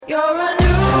You're a new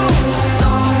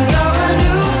song, you're a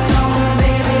new song,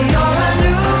 baby, you're a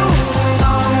new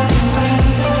song to me.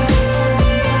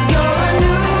 You're a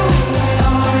new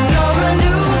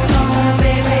song,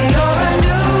 baby, you're a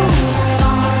new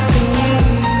song to me.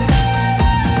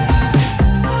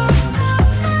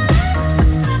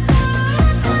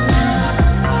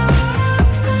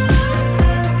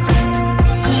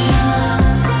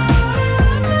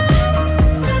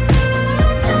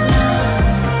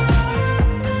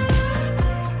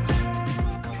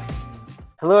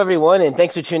 Hello, everyone, and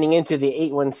thanks for tuning in to the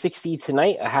 8160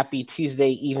 tonight. A happy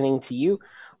Tuesday evening to you.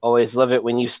 Always love it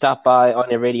when you stop by on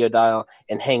your radio dial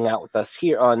and hang out with us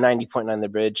here on 90.9 The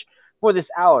Bridge for this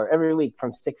hour every week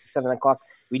from 6 to 7 o'clock.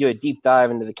 We do a deep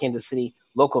dive into the Kansas City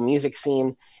local music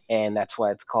scene, and that's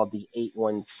why it's called the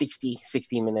 8160,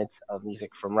 60 minutes of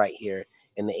music from right here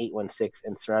in the 816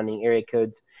 and surrounding area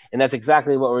codes. And that's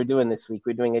exactly what we're doing this week.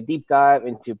 We're doing a deep dive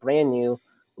into brand new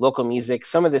local music.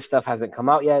 Some of this stuff hasn't come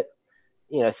out yet.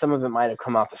 You know, some of it might have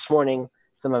come out this morning.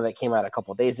 Some of it came out a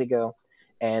couple days ago.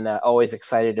 And always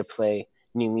excited to play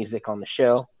new music on the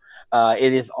show.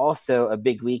 It is also a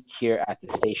big week here at the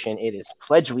station. It is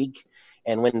Pledge Week.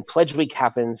 And when Pledge Week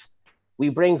happens, we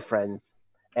bring friends.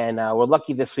 And we're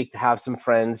lucky this week to have some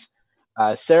friends.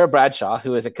 Sarah Bradshaw,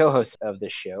 who is a co-host of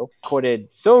this show,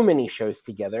 recorded so many shows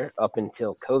together up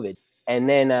until COVID. And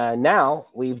then now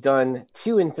we've done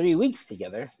 2 and 3 weeks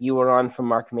together. You were on for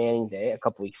Mark Manning Day a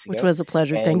couple weeks ago. Which was a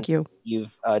pleasure. Thank you.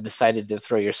 You've decided to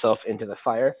throw yourself into the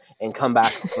fire and come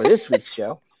back for this week's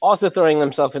show. Also throwing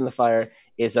himself in the fire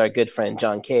is our good friend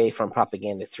John Kay from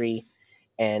Propaganda 3.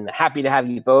 And happy to have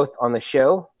you both on the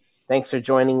show. Thanks for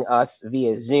joining us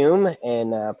via Zoom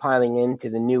and piling into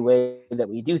the new way that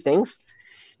we do things.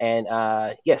 And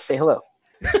yes, say hello.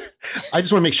 I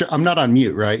just want to make sure I'm not on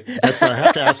mute, right? That's I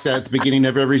have to ask that at the beginning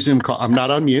of every Zoom call. I'm not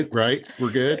on mute, right?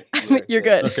 We're good? You're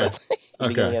good.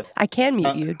 Okay. I can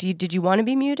mute you. Did you want to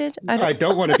be muted? I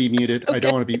don't want to be muted. Okay. I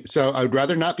don't want to be. So I would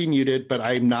rather not be muted, but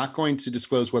I'm not going to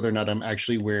disclose whether or not I'm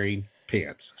actually wearing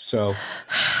pants. So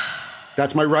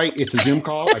that's my right. It's a Zoom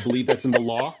call. I believe that's in the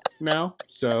law now.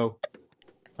 So,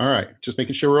 all right. Just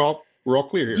making sure we're all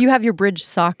clear here. Do you have your bridge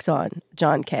socks on,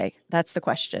 John Kay? That's the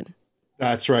question.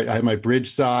 That's right. I have my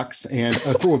bridge socks, and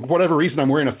for whatever reason, I'm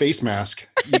wearing a face mask.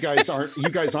 You guys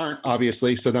aren't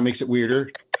obviously, so that makes it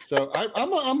weirder. So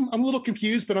I'm a little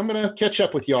confused, but I'm gonna catch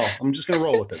up with y'all. I'm just gonna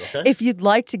roll with it. Okay. If you'd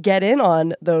like to get in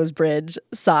on those bridge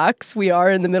socks, we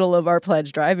are in the middle of our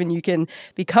pledge drive, and you can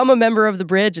become a member of the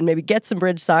Bridge and maybe get some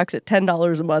bridge socks at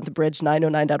 $10 a month at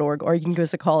bridge909.org, or you can give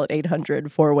us a call at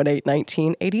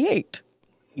 800-418-1988.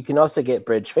 You can also get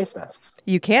Bridge face masks.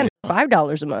 You can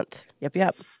 $5 a month.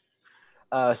 Yep.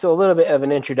 So a little bit of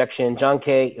an introduction. John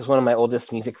Kay is one of my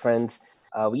oldest music friends.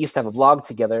 We used to have a blog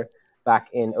together back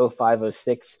in 05,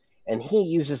 06, and he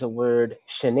uses a word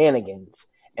shenanigans.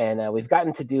 And we've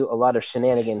gotten to do a lot of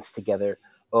shenanigans together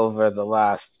over the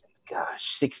last,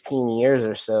 16 years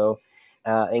or so,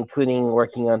 including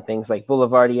working on things like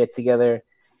Boulevardia together.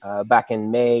 Back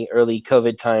in May, early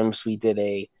COVID times, we did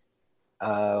a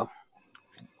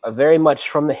very much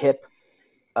from the hip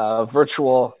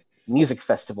virtual music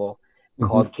festival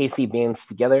called KC Bands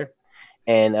Together.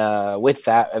 And with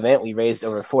that event, we raised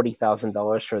over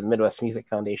 $40,000 for the Midwest Music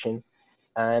Foundation.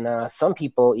 And some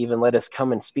people even let us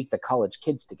come and speak to college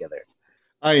kids together.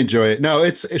 I enjoy it. No,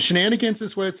 it's shenanigans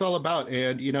is what it's all about.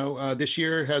 And, this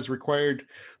year has required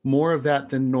more of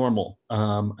that than normal.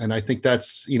 And I think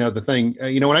that's, the thing,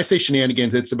 when I say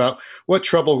shenanigans, it's about what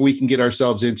trouble we can get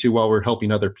ourselves into while we're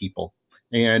helping other people.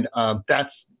 And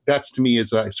that's to me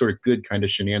is a sort of good kind of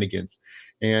shenanigans.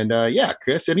 And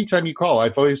Chris, anytime you call,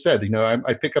 I've always said,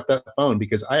 I pick up that phone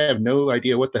because I have no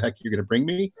idea what the heck you're going to bring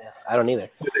me. Yeah, I don't either.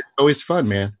 It's always fun,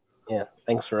 man. Yeah.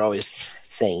 Thanks for always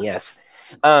saying yes.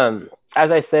 As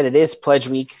I said, it is Pledge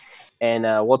Week, and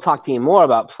we'll talk to you more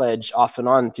about Pledge off and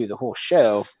on through the whole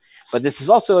show. But this is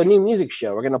also a new music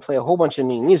show. We're going to play a whole bunch of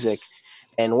new music.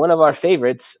 And one of our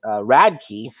favorites,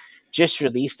 Radkey, just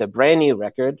released a brand new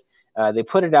record. They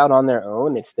put it out on their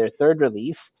own. It's their third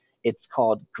release. It's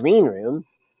called Green Room.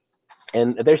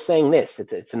 And they're saying this,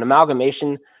 it's an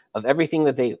amalgamation of everything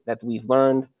that we've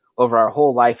learned over our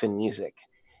whole life in music.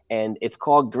 And it's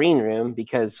called Green Room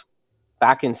because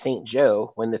back in St.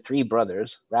 Joe, when the three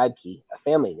brothers, Radkey, a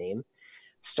family name,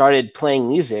 started playing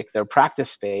music, their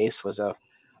practice space was a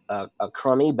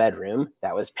crummy bedroom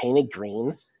that was painted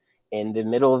green in the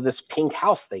middle of this pink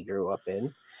house they grew up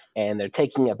in. And they're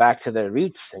taking it back to their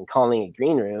roots and calling it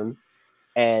Green Room.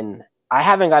 And I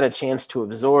haven't got a chance to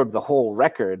absorb the whole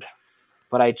record,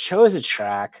 but I chose a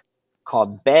track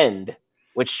called Bend,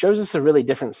 which shows us a really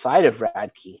different side of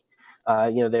Radkey.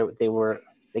 They were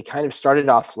they kind of started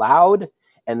off loud,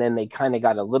 and then they kind of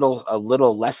got a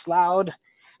little less loud.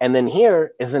 And then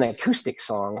here is an acoustic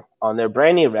song on their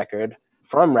brand new record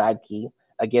from Radke.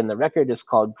 Again, the record is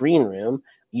called Green Room.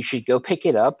 You should go pick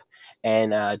it up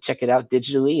and check it out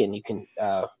digitally, and you can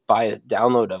buy a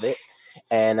download of it.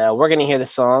 And we're going to hear the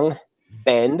song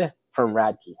Bend from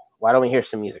Radke. Why don't we hear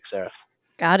some music, Sarah?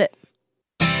 Got it.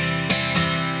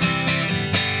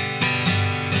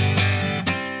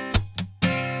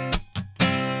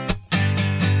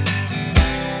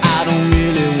 I don't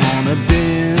really wanna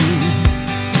bend,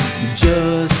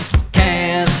 just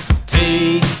can't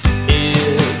take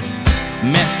it.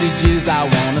 Messages I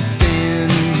wanna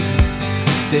send,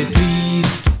 say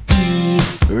please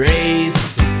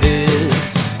erase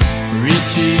this.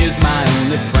 Richie is my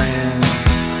only friend,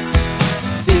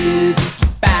 sits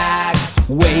back,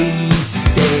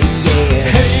 wasted, yeah.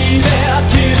 Hey there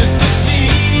kid, it's the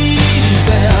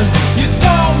season, you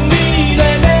don't need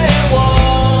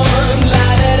anyone.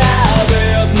 Light it out,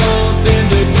 there's nothing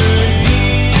to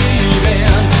believe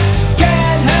in.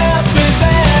 Can't help it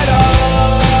at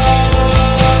all.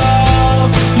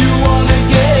 You wanna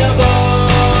give up.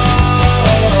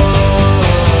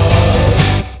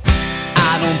 I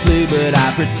don't play but I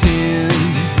pretend.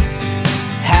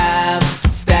 Half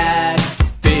stack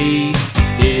fake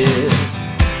it.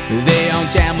 They don't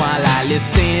jam while I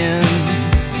listen.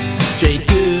 Straight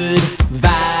good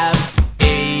vibe,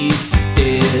 ace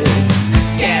it.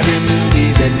 Scary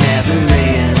movie that never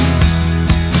ends.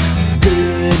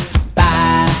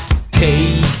 Goodbye,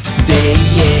 take day,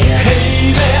 yeah.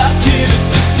 Hey there kid, it's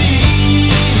the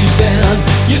season.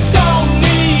 You don't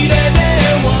need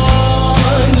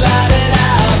anyone. Light it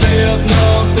out, there's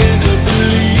nothing to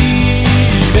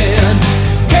believe in.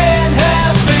 Can't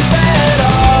have faith at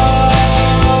all.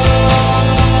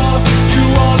 You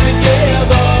wanna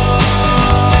give up.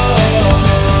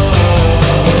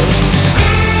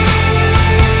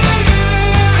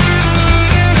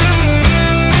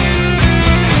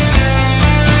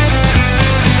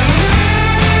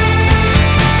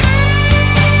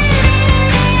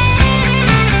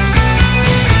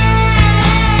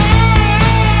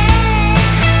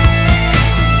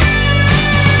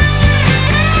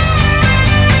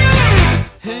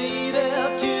 Hey there,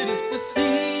 kid, it's the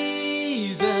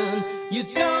season. You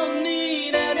don't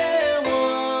need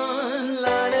anyone.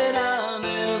 Light it out,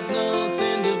 there's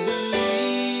nothing to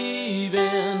believe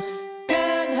in.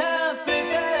 Can't have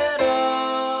faith at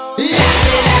all. Light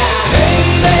it out.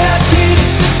 Hey there, kid,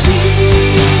 it's the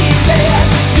season.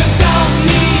 You don't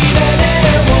need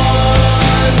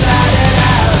anyone. Light it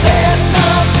out, there's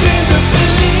nothing to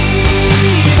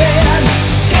believe in.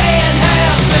 Can't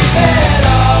have faith at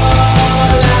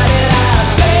all. Light it out.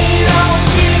 Stay on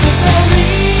me, there's no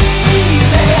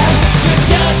reason. You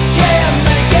just can't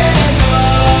make it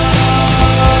up.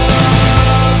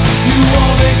 You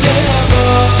wanna give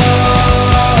up.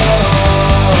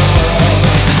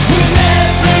 When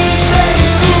every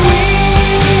day's the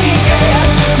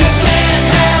weekend, you can't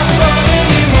have fun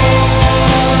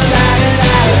anymore. Light it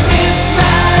out. It's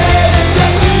not that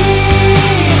you're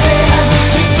leaving.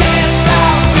 You can't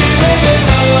stop feeling it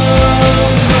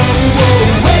up. No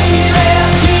way there,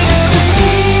 kid, it's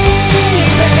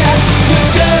deceiving. You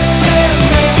just can't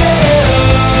make it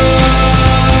up.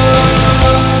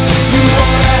 You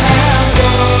wanna have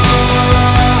fun.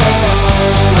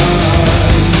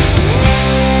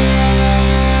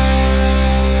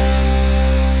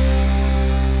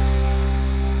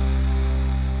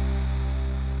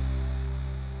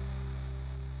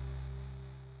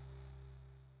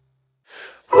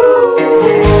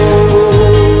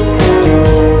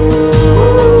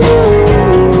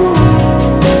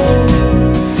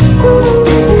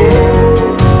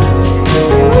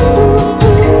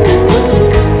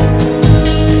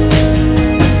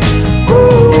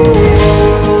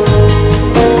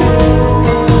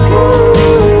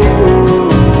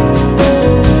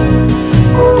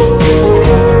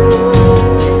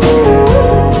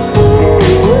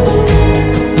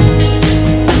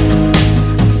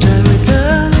 Start with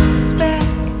a speck,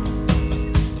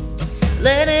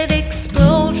 let it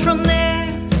explode from there.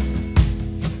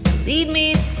 Lead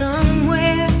me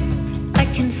somewhere I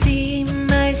can see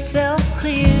myself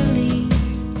clearly.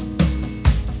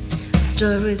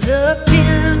 Start with a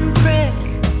pinprick,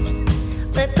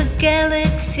 let the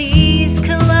galaxies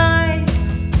collide.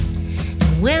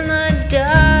 When the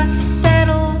dust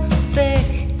settles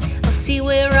thick, I'll see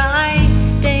where I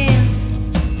stand.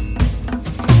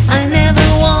 I never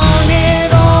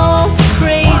wanted all the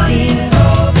crazy.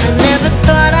 I never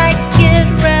thought I'd get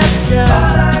wrapped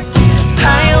up.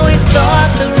 I always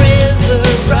thought the river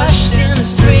rushed in a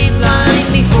straight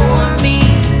line before me.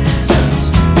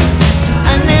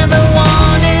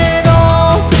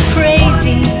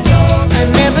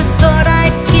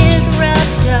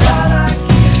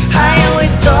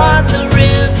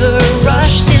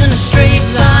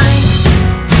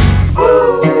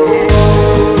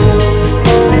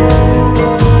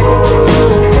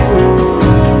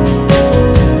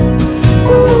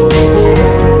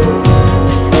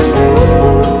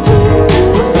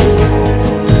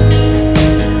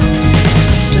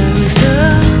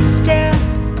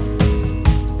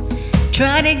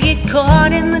 try to get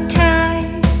caught in the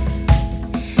tide,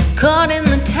 caught in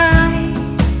the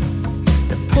tide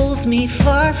that pulls me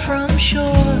far from shore.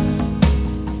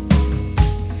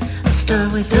 I'll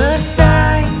start with a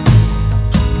sigh,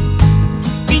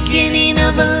 beginning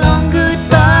of a long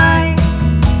goodbye,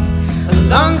 a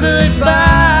long goodbye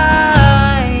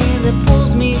that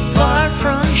pulls me far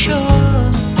from shore.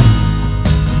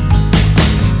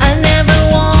 I never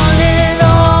wanted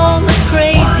all the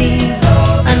crazy,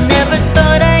 I never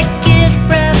thought I'd get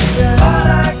wrapped up.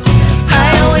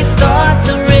 I always thought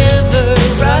the river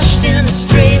rushed in a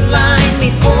straight line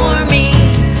before me.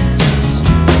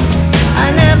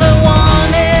 I never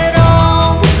wanted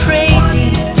all the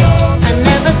crazy, I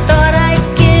never thought I'd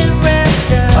get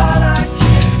wrapped up.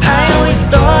 I always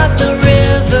thought the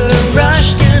river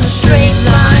rushed in a straight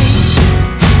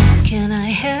line. Can I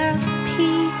have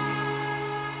peace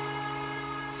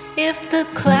if the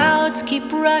clouds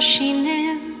keep rushing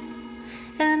in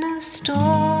and a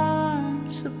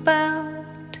storm's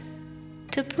about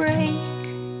to break?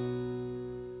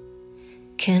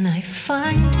 Can I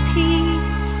find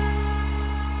peace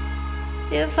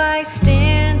if I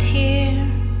stand here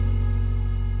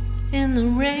in the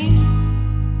rain?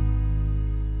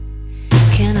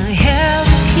 Can I have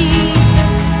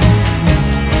peace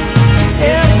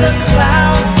if the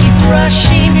clouds keep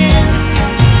rushing in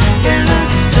and the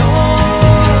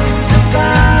storm's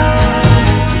about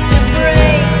to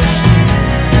break?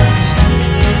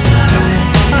 Can I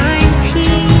find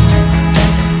peace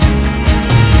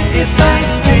if I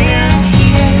stand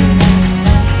here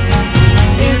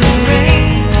in the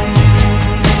rain?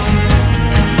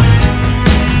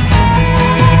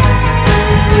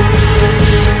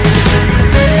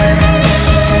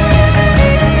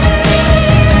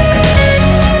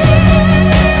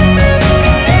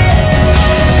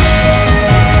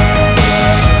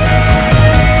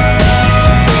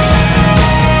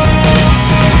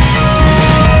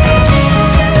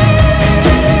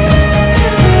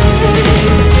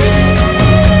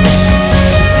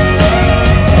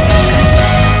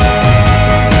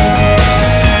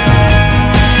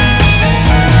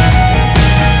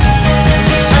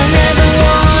 I never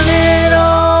wanted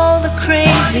all the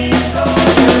crazy, I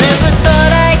never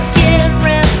thought I'd get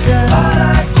wrapped up.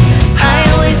 I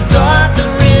always thought the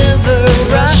river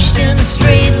rushed in a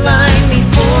straight line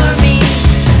before me.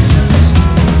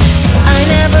 I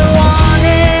never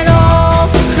wanted all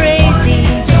the crazy,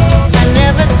 I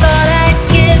never thought I'd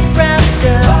get wrapped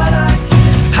up.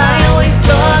 I always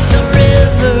thought the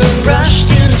river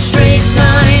rushed in a straight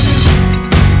line.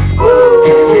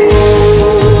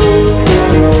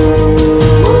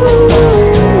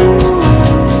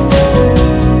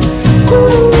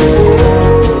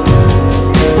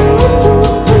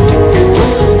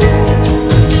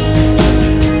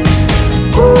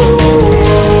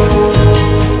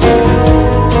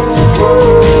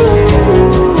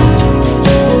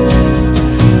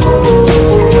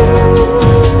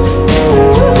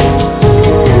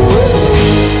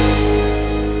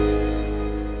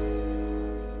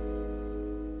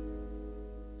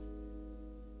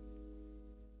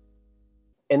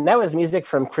 And that was music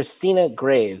from Christina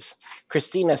Graves.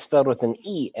 Christina spelled with an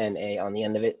E-N-A on the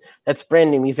end of it. That's brand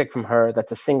new music from her.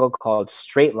 That's a single called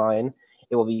Straight Line.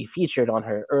 It will be featured on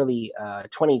her early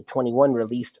 2021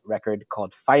 released record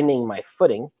called Finding My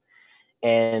Footing.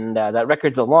 And that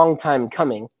record's a long time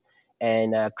coming.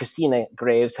 And Christina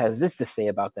Graves has this to say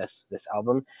about this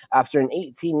album. After an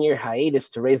 18-year hiatus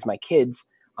to raise my kids,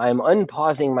 I am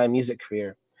unpausing my music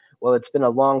career. Well, it's been a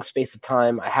long space of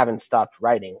time. I haven't stopped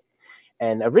writing.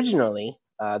 And originally,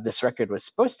 this record was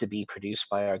supposed to be produced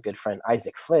by our good friend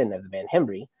Isaac Flynn of the band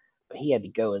Hembry, but he had to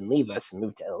go and leave us and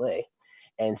move to LA.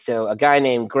 And so a guy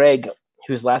named Greg,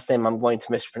 whose last name I'm going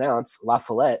to mispronounce, La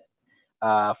Follette,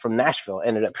 from Nashville,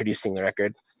 ended up producing the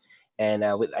record. And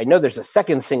I know there's a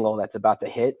second single that's about to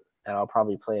hit that I'll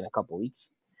probably play in a couple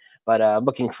weeks. But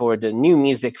looking forward to new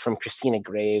music from Christina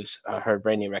Graves, her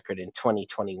brand new record in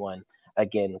 2021,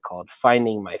 again called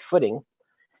Finding My Footing.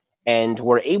 And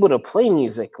we're able to play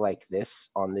music like this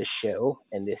on this show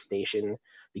and this station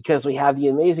because we have the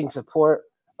amazing support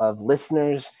of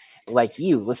listeners like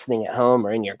you listening at home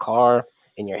or in your car,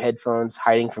 in your headphones,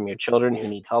 hiding from your children who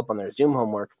need help on their Zoom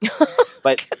homework.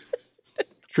 But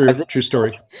True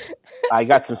story. I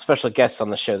got some special guests on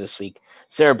the show this week.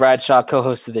 Sarah Bradshaw,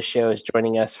 co-host of the show, is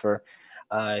joining us for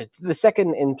the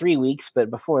second in 3 weeks, but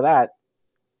before that,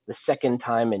 the second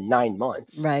time in 9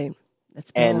 months. Right. That's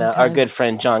been a And long our time. good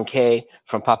friend John Kay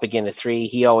from Propaganda 3,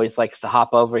 he always likes to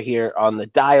hop over here on the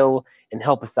dial and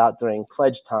help us out during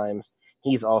pledge times.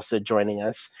 He's also joining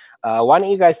us. Why don't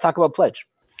you guys talk about pledge?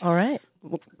 All right.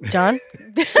 Well, John?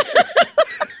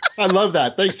 I love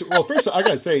that. Thanks. Well, first, I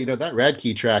got to say, that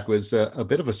Radkey track was a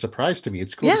bit of a surprise to me.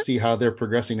 It's cool Yeah. to see how they're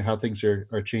progressing and how things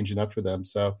are changing up for them.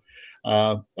 So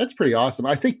that's pretty awesome.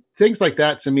 I think things like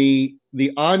that, to me,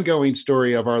 the ongoing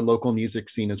story of our local music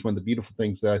scene is one of the beautiful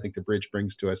things that I think the Bridge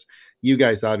brings to us. You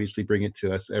guys obviously bring it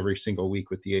to us every single week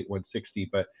with the 8160,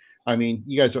 but I mean,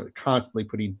 you guys are constantly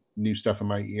putting new stuff in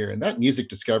my ear, and that music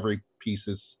discovery piece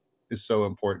is so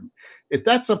important. If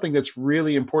that's something that's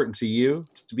really important to you,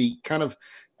 to be kind of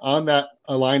on that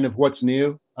line of what's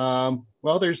new,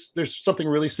 well, there's something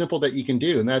really simple that you can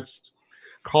do, and that's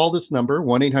call this number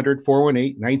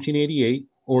 1-800-418-1988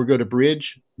 or go to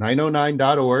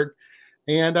bridge909.org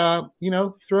and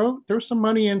throw some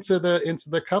money into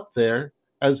the cup there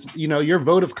as your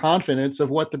vote of confidence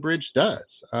of what the Bridge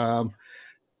does.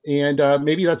 And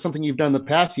maybe that's something you've done in the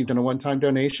past. You've done a one-time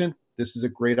donation. This is a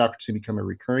great opportunity to become a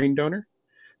recurring donor.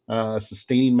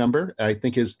 Sustaining member, I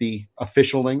think, is the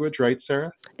official language, right,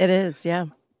 Sarah? It is, yeah.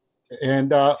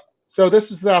 And so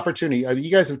this is the opportunity.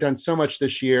 You guys have done so much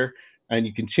this year, and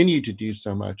you continue to do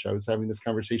so much. I was having this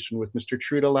conversation with Mr.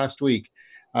 Trudeau last week.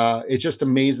 It just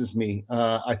amazes me.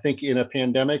 I think in a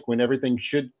pandemic, when everything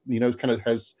should, kind of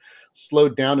has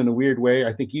slowed down in a weird way,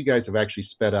 I think you guys have actually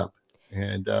sped up.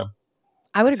 And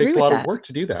I would it agree takes with a lot that. of work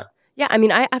to do that. Yeah, I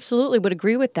mean, I absolutely would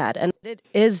agree with that. And it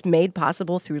is made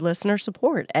possible through listener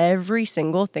support. Every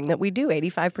single thing that we do,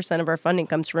 85% of our funding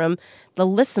comes from the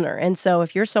listener. And so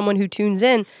if you're someone who tunes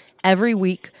in every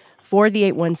week for the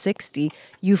 8160,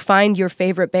 you find your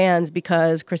favorite bands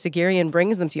because Chris Aguirre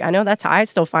brings them to you. I know that's how I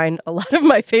still find a lot of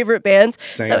my favorite bands,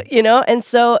 Same. And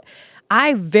so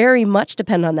I very much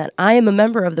depend on that. I am a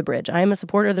member of the Bridge. I am a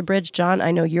supporter of the Bridge. John,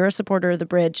 I know you're a supporter of the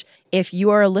Bridge. If you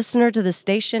are a listener to the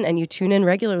station and you tune in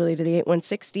regularly to the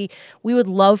 8160, we would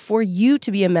love for you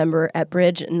to be a member at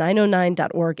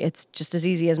bridge909.org. It's just as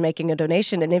easy as making a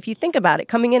donation. And if you think about it,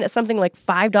 coming in at something like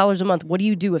 $5 a month, what do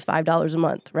you do with $5 a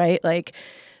month, right? Like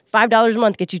 $5 a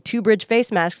month gets you 2 Bridge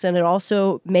face masks, and it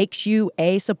also makes you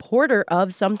a supporter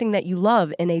of something that you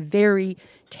love in a very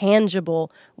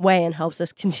tangible way and helps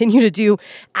us continue to do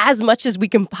as much as we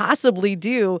can possibly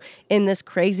do in this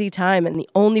crazy time. And the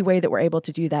only way that we're able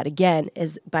to do that, again,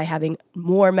 is by having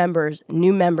more members,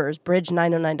 new members,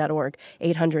 bridge909.org,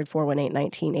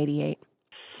 800-418-1988.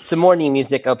 Some more new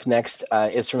music up next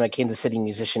is from a Kansas City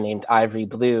musician named Ivory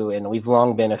Blue, and we've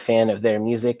long been a fan of their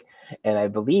music. And I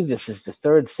believe this is the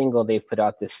 3rd single they've put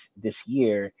out this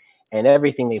year, and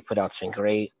everything they've put out's been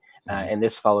great. And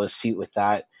this follows suit with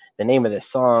that. The name of the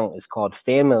song is called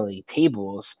Family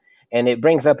Tables, and it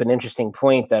brings up an interesting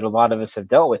point that a lot of us have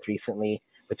dealt with recently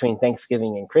between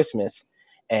Thanksgiving and Christmas.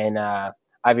 And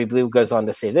Ivory Blue goes on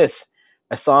to say this: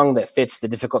 a song that fits the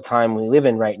difficult time we live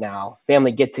in right now.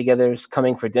 Family get-togethers,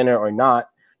 coming for dinner or not,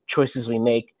 choices we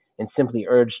make, and simply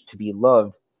urge to be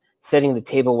loved. Setting the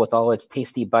table with all its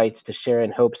tasty bites to share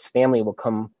in hopes family will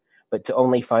come, but to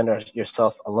only find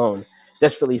yourself alone,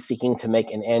 desperately seeking to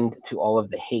make an end to all of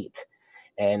the hate.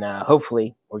 And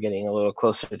hopefully we're getting a little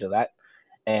closer to that.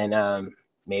 And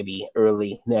maybe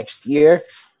early next year,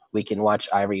 we can watch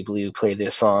Ivory Blue play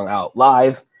this song out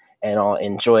live and all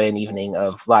enjoy an evening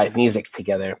of live music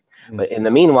together. Mm-hmm. But in the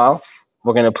meanwhile,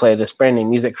 we're going to play this brand new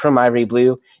music from Ivory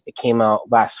Blue. It came out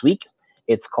last week.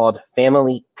 It's called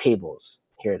Family Tables.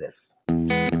 Here it is.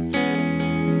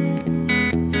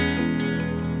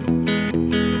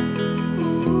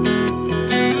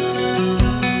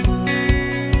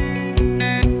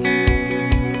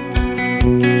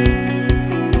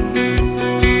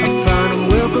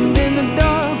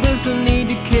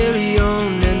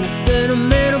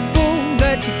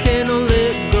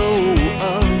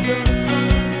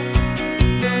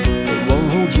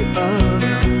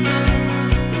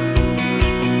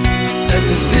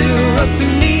 To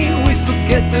me, we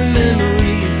forget the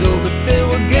memories, oh, but they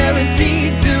were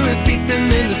guaranteed to repeat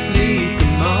them in the sleep.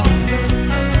 Come on,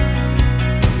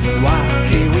 why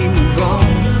can't we move on?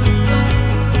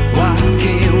 Why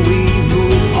can't we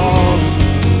move on?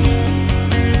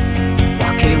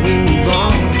 Why can't we move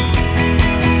on?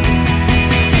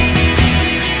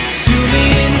 Shoot me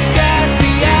in the sky,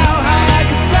 see how high I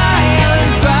can fly, on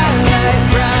twilight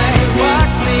bright,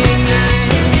 watch me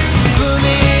ignite, put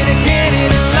me in a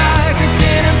cannon of light.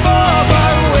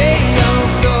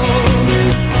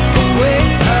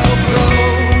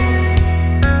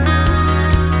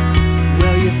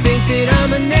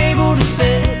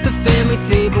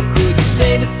 Table, could you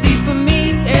save a seat for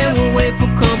me? And we'll wait for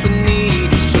company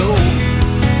to show.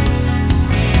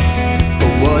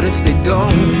 But what if they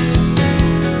don't?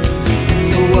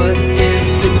 So what if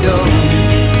they don't?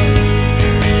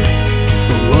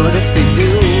 But what if they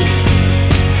do?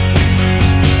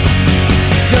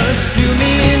 Just shoot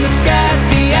me in the sky,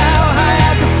 see how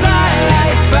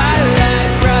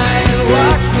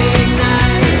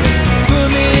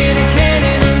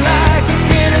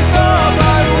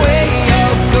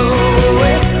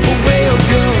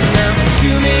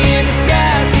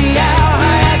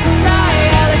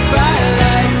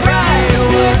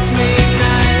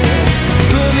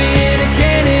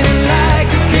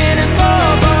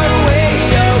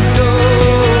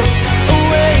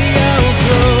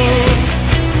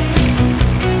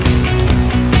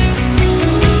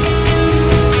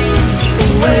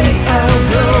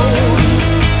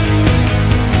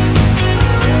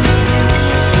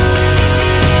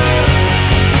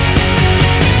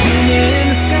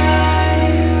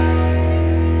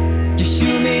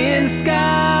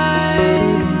sky.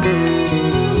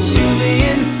 Shoot me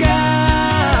in the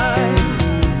sky.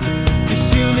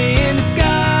 Just shoot me in the sky.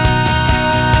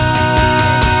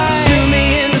 Shoot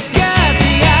me in the sky.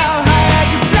 See how high I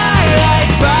can fly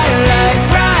like firelight,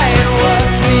 bright.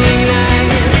 Watch me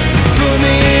ignite. Put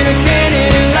me in a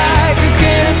cannon like a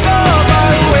cannonball. Far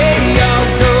away I'll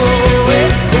go, away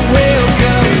I'll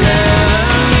go now.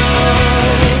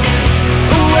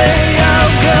 Away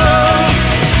I'll go,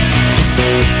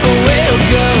 away I'll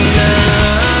go now.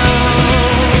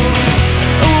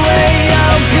 Away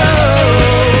I'll go.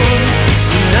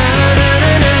 Na na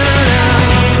na na na.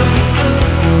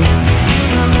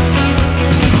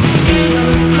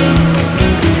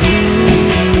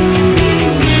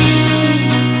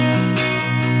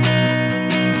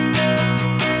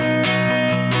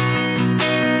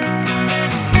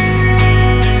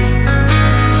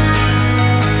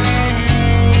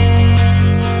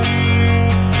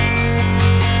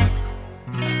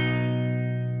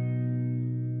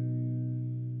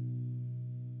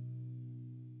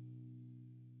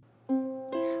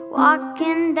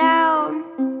 Walking down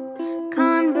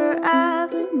Conver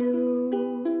Avenue,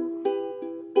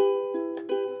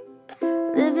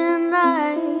 living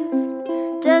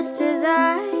life just as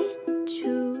I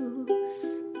choose.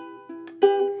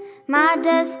 My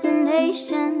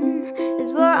destination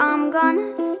is where I'm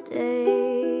gonna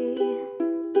stay.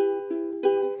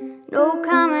 No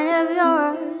comment of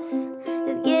yours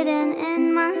is getting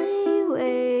in my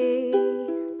way.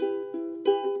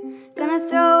 Gonna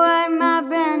throw out my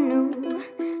brand new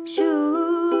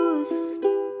shoes.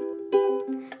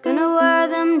 Gonna wear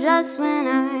them just when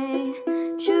I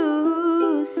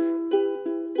choose.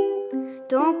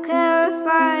 Don't care if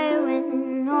I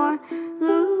win or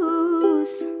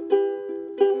lose.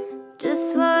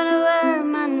 Just wanna wear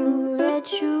my new red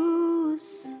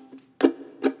shoes.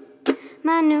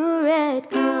 My new red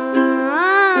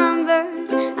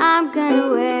Converse. I'm gonna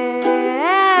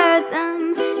wear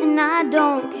them, and I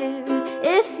don't care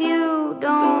if you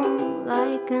don't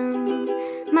like them.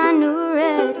 My new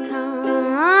red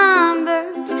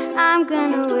Converse. I'm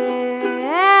gonna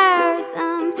wear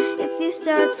them. If you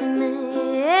start to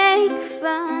make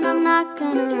fun, I'm not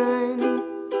gonna run.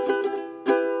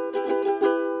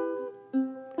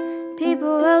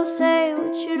 People will say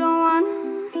what you don't wanna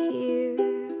hear,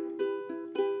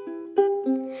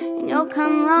 and you'll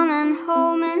come running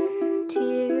home in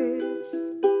tears.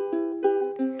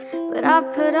 But I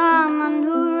put on my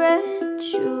new red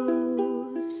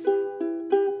shoes,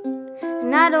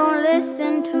 and I don't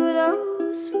listen to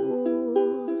those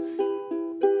fools.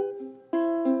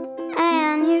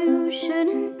 And you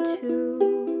shouldn't too.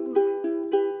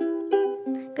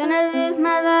 Gonna live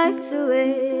my life the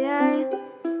way I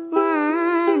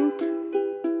want.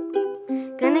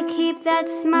 Gonna keep that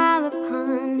smile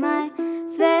upon my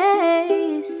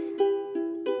face.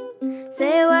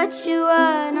 Say what you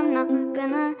want, I'm not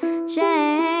gonna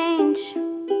change.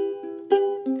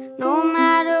 No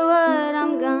matter what,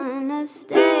 I'm gonna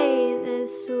stay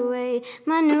this way.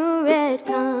 My new red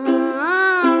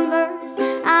Converse,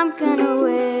 I'm gonna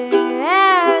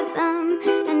wear them,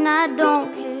 and I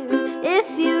don't care if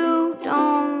you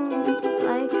don't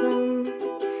like them.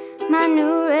 My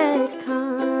new red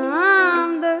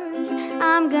Converse,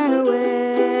 I'm gonna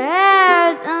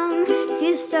wear them. If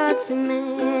you start to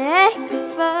make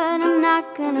fun, I'm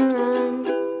not gonna run.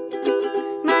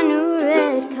 My new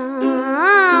red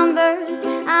Converse,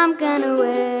 I'm gonna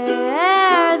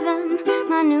wear them.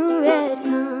 My new red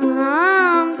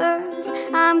Converse,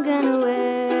 I'm gonna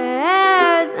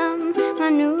wear them. My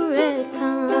new red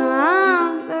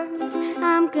Converse,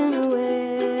 I'm gonna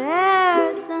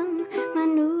wear them. My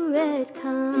new red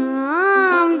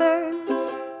Converse.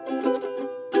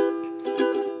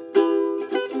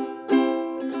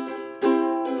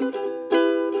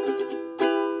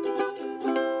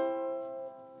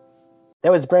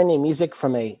 That was brand new music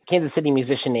from a Kansas City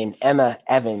musician named Emma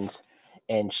Evans,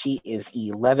 and she is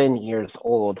 11 years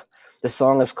old. The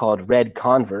song is called Red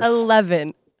Converse.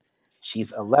 11.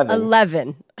 She's 11.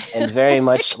 11. And very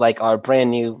much like our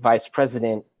brand new vice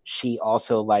president, she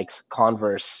also likes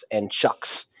Converse and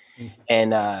Chucks.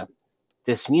 And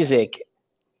this music,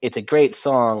 it's a great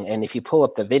song. And if you pull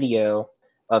up the video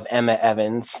of Emma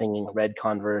Evans singing Red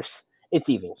Converse, it's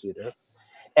even cuter.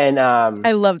 And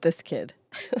I love this kid.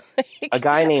 a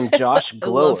guy named Josh I love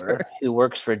Glower, her. who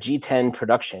works for G10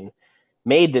 Production,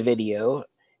 made the video,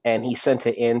 and he sent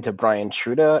it in to Brian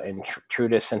Truda, and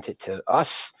Truda sent it to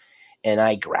us, and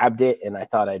I grabbed it, and I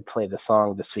thought I'd play the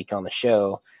song this week on the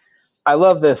show. I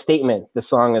love the statement the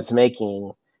song is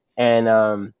making,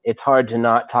 and it's hard to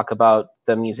not talk about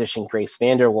the musician Grace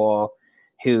VanderWaal,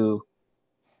 who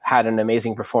had an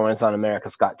amazing performance on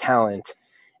America's Got Talent,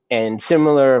 and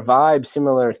similar vibe,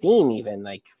 similar theme even.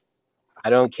 Like, I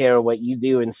don't care what you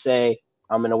do and say,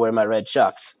 I'm going to wear my red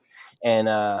chucks. And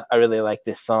I really like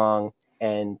this song,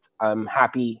 and I'm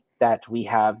happy that we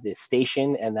have this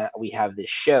station and that we have this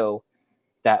show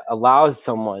that allows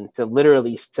someone to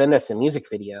literally send us a music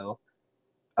video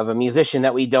of a musician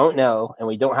that we don't know, and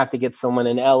we don't have to get someone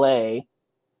in LA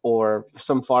or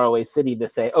some faraway city to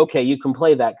say, okay, you can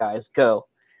play that, guys, go.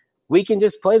 We can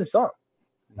just play the song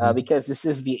because this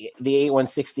is the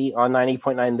 8160 on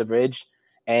 90.9 The Bridge,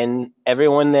 and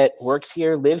everyone that works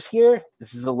here lives here.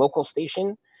 This is a local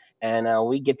station, and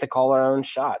we get to call our own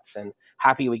shots, and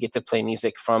happy we get to play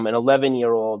music from an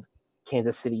 11-year-old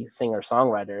Kansas City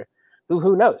singer-songwriter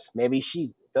who knows, maybe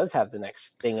she does have the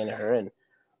next thing in her, and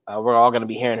we're all going to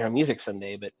be hearing her music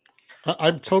someday. But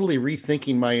I'm totally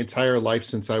rethinking my entire life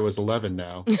since I was 11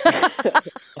 now.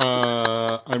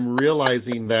 I'm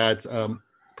realizing that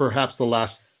perhaps the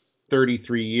last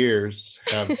 33 years,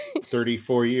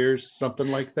 34 years, something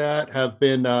like that, have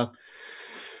been, I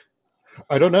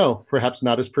don't know, perhaps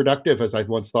not as productive as I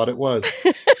once thought it was.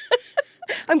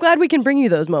 I'm glad we can bring you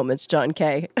those moments, John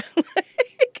Kay.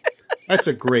 That's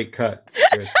a great cut,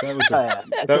 Chris. That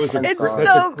was a It's that's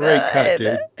so a great cut,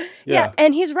 good. dude. Yeah,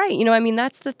 and he's right. You know, I mean,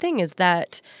 that's the thing, is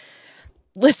that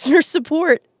listener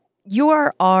support, you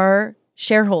are our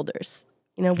shareholders.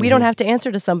 You know, we don't have to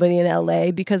answer to somebody in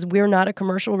LA because we're not a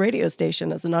commercial radio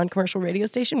station. As a non-commercial radio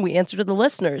station, we answer to the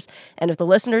listeners. And if the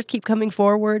listeners keep coming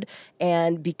forward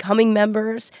and becoming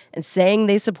members and saying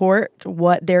they support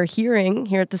what they're hearing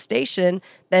here at the station,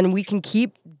 then we can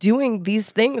keep doing these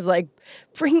things, like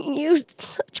bringing you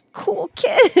such cool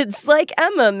kids like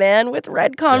Emma, man, with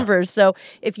red Converse. So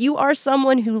if you are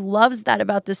someone who loves that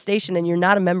about this station and you're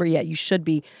not a member yet, you should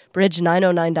be.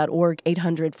 Bridge909.org,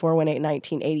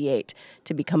 800-418-1988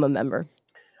 to become a member.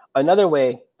 another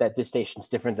way that this station's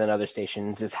different than other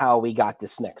stations is how we got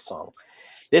this next song.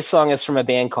 This song is from a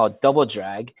band called Double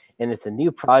Drag, and it's a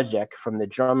new project from the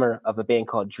drummer of a band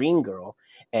called Dream Girl.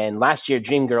 And last year,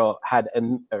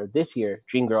 this year,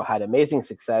 Dream Girl had amazing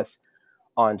success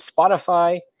on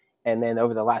Spotify, and then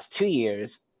over the last 2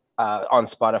 years on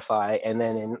Spotify. And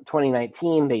then in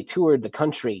 2019, they toured the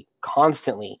country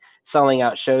constantly, selling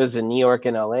out shows in New York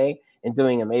and LA and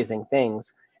doing amazing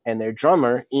things. And their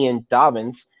drummer, Ian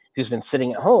Dobbins, who's been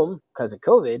sitting at home because of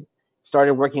COVID,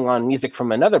 started working on music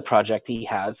from another project he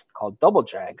has called Double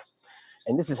Drag.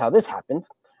 And this is how this happened.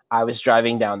 I was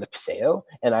driving down the Paseo,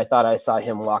 and I thought I saw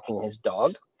him walking his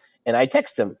dog. And I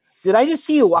text him, "Did I just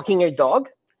see you walking your dog?"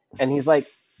 And he's like,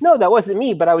 "No, that wasn't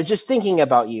me, but I was just thinking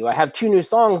about you. I have 2 new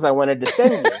songs I wanted to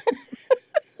send you."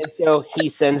 And so he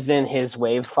sends in his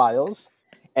WAV files,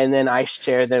 and then I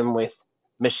share them with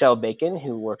Michelle Bacon,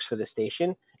 who works for the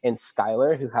station, and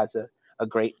Skylar, who has a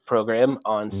great program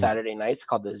on Saturday nights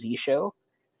called The Z Show.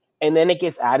 And then it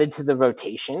gets added to the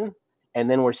rotation, and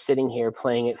then we're sitting here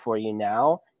playing it for you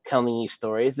now, telling you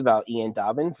stories about Ian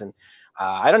Dobbins. And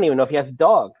I don't even know if he has a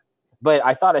dog, but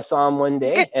I thought I saw him one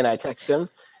day, and I text him,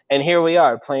 and here we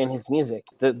are playing his music.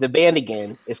 The band,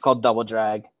 again, is called Double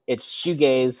Drag. It's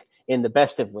shoegaze in the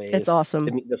best of ways. It's awesome.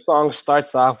 The song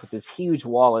starts off with this huge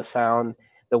wall of sound,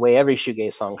 the way every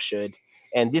shoegaze song should.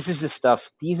 And this is the stuff,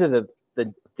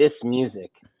 this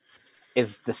music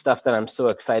is the stuff that I'm so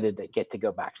excited to get to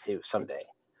go back to someday.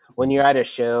 When you're at a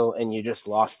show and you're just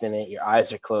lost in it, your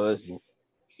eyes are closed, and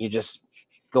you're just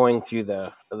going through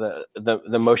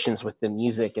the motions with the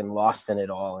music and lost in it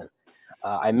all. And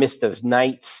I miss those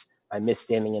nights. I miss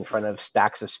standing in front of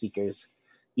stacks of speakers,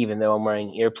 even though I'm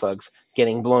wearing earplugs,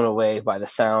 getting blown away by the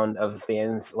sound of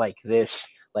bands like this,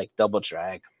 like Double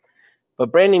Drag.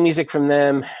 But brand new music from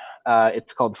them.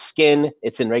 It's called Skin.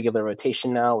 It's in regular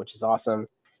rotation now, which is awesome.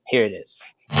 Here it is.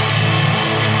 Feel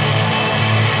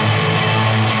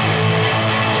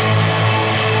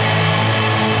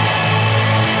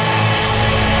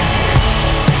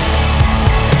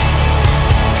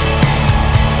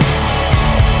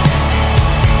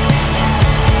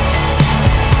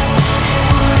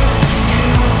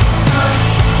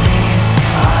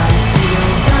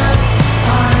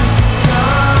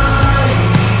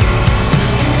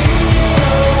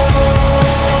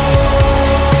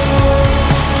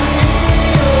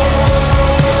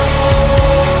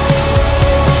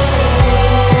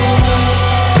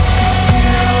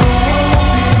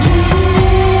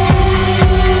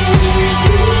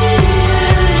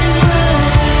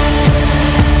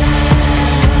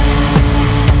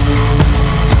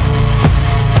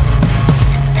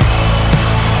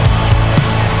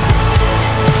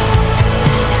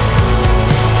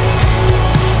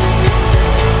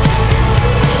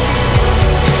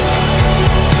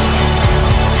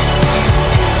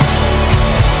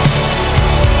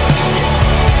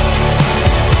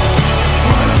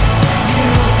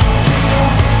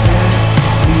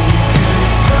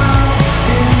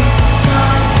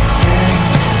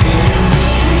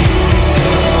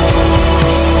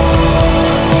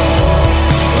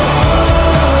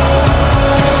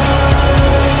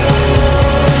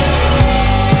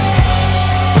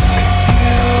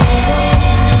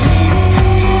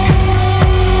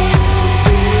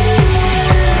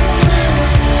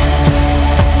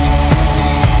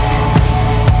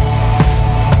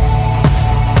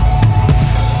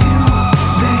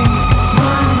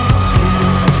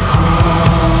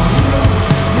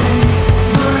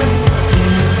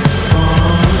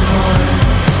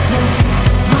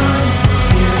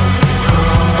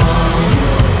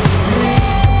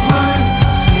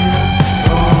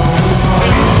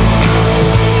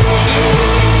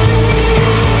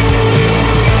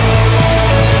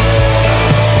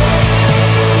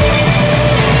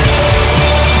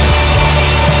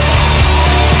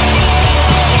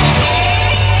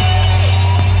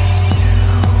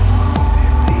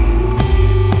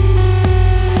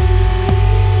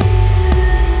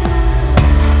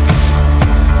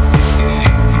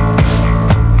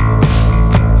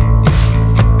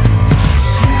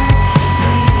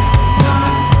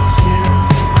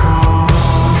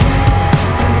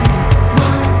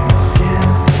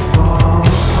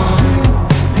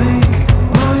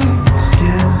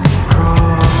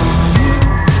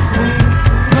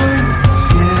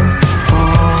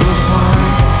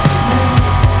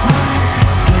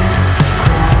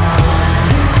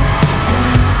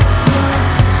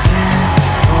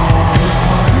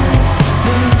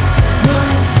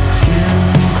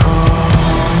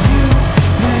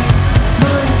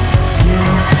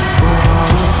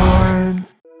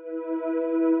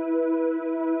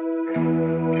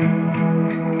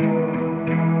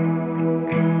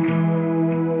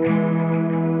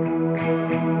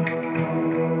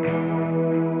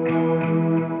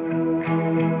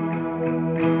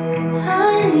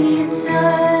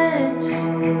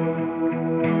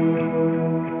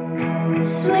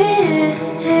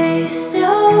first taste of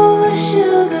a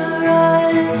sugar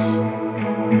rush.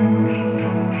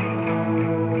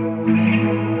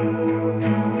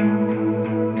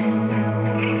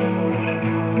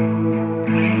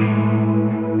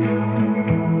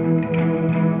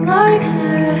 Likes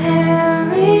her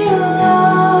hair real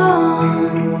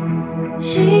long.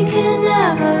 She can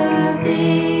never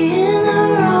be in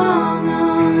the wrong,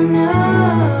 oh no.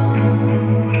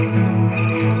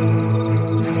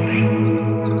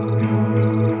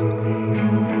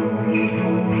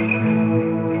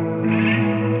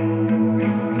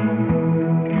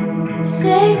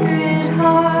 Sacred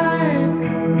Heart,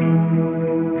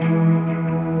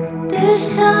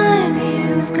 this time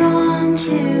you've gone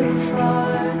too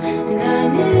far, and I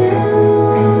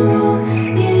knew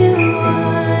you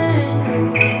would,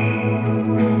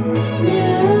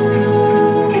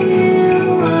 knew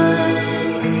you would.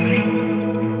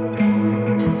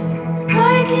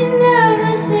 I can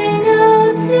never say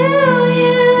no to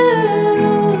you.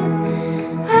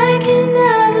 I can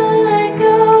never let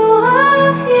go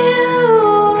of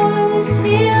you. This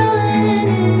feeling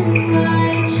in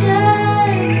my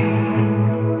chest,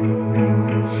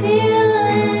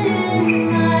 feeling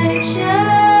in my chest.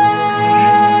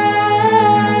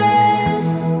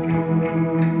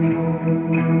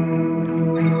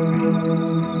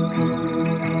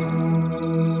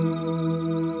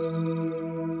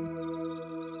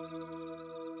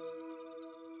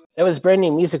 That was brand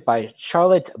new music by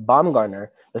Charlotte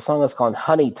Baumgartner. The song is called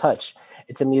Honey Touch.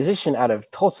 It's a musician out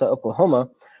of Tulsa, Oklahoma,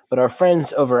 but our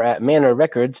friends over at Manor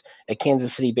Records, a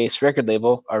Kansas City-based record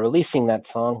label, are releasing that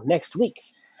song next week.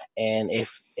 And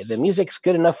if the music's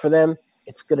good enough for them,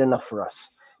 it's good enough for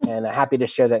us. And I'm happy to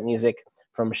share that music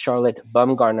from Charlotte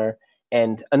Baumgartner.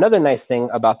 And another nice thing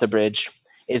about The Bridge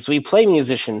is we play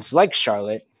musicians like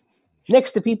Charlotte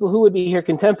next to people who would be here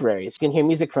contemporaries. You can hear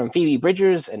music from Phoebe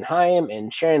Bridgers and Haim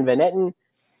and Sharon Van Etten,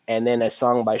 and then a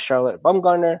song by Charlotte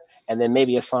Baumgartner, and then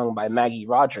maybe a song by Maggie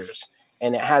Rogers.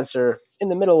 And it has her in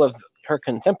the middle of her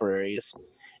contemporaries.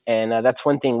 And that's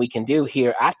one thing we can do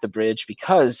here at The Bridge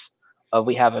because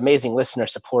we have amazing listener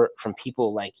support from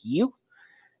people like you.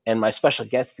 And my special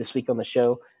guests this week on the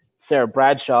show, Sarah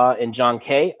Bradshaw and John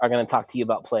Kay, are going to talk to you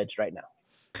about Pledge right now.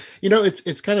 You know,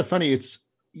 it's kind of funny. It's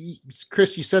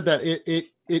Chris, you said that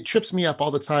it trips me up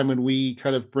all the time when we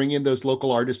kind of bring in those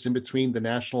local artists in between the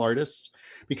national artists,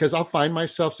 because I'll find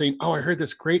myself saying, "Oh, I heard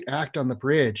this great act on The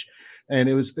Bridge," and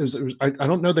it was I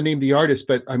don't know the name of the artist,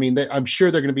 but I mean, I'm sure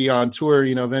they're going to be on tour,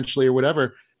 you know, eventually or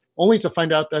whatever, only to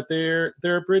find out that they're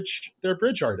a bridge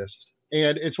artist.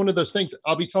 And it's one of those things.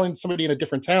 I'll be telling somebody in a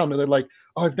different town, and they're like,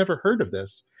 "Oh, I've never heard of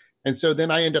this," and so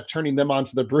then I end up turning them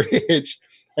onto The Bridge.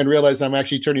 And realize I'm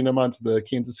actually turning them onto the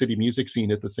Kansas City music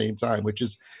scene at the same time,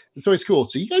 it's always cool.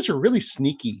 So you guys are really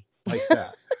sneaky like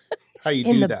that. How you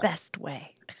do that. In the best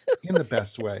way. In the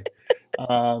best way.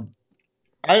 I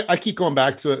keep going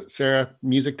back to it, Sarah,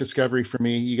 music discovery for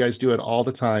me. You guys do it all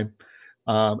the time.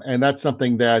 And that's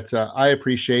something that I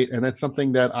appreciate. And that's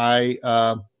something that I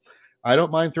don't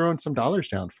mind throwing some dollars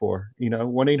down for,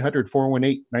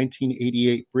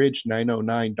 1-800-418-1988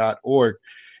 bridge909.org.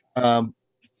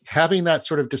 Having that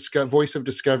sort of voice of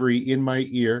discovery in my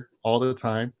ear all the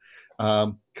time,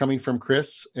 coming from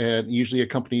Chris and usually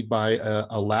accompanied by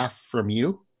a laugh from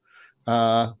you.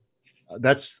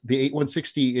 That's the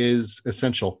 8160 is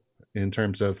essential in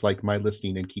terms of like my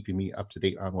listening and keeping me up to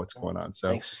date on what's going on. So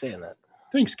thanks for saying that.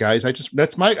 Thanks, guys. I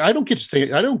don't get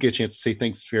a chance to say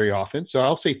thanks very often. So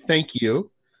I'll say thank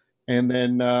you. And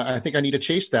then I think I need to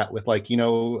chase that with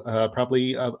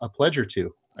probably a pledge or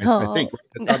two. I think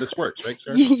that's how this works, right,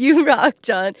 Sarah? You rock,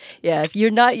 John. Yeah, if you're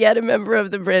not yet a member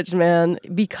of The Bridge, man,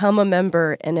 become a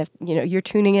member. And if you're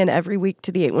tuning in every week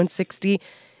to the 8160,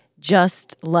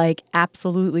 just like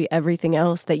absolutely everything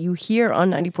else that you hear on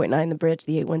 90.9 The Bridge,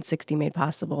 the 8160 made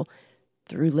possible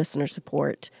through listener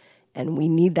support. And we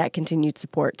need that continued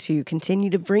support to continue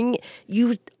to bring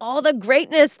you all the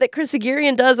greatness that Chris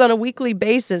Aguirre does on a weekly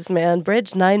basis, man.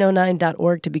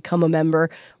 Bridge909.org to become a member,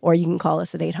 or you can call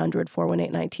us at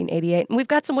 800-418-1988. And we've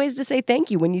got some ways to say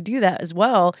thank you when you do that as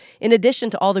well, in addition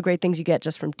to all the great things you get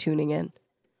just from tuning in.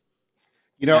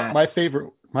 My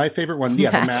favorite one,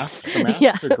 the masks. The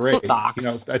masks are great.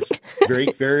 That's very,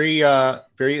 very,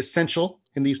 very essential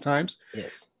in these times.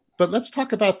 Yes. But let's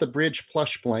talk about the Bridge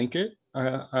plush blanket.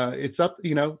 It's up,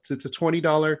 it's a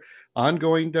 $20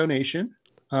 ongoing donation,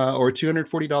 or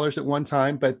 $240 at one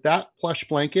time. But that plush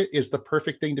blanket is the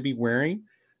perfect thing to be wearing,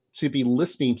 to be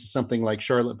listening to something like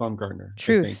Charlotte Baumgartner.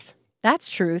 Truth. That's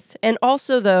truth. And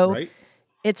also, though, right?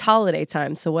 it's holiday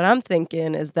time. So what I'm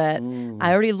thinking is that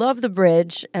I already love the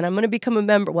bridge and I'm going to become a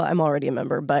member. Well, I'm already a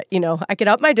member, but I could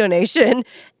up my donation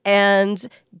and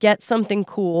get something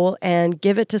cool and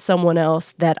give it to someone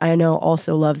else that I know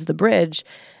also loves the bridge.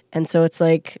 And so it's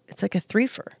like a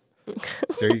threefer.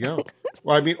 There you go.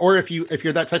 Well, I mean, or if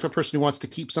you're that type of person who wants to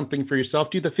keep something for yourself,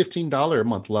 do the $15 a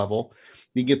month level.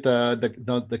 You get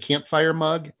the campfire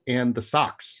mug and the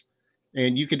socks.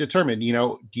 And you can determine,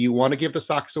 do you want to give the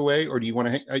socks away or do you want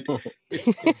to?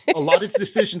 It's a lot of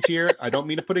decisions here. I don't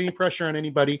mean to put any pressure on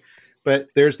anybody, but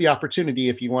there's the opportunity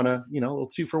if you want to, a little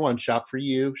 2-for-1, shop for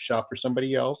you, shop for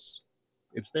somebody else.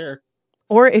 It's there.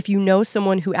 Or if you know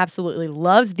someone who absolutely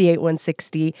loves the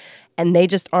 8160 and they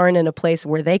just aren't in a place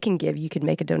where they can give, you could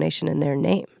make a donation in their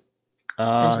name.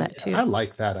 That too. I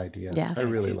like that idea. Yeah, I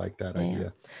really too. like that Yeah.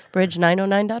 idea.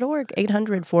 Bridge909.org,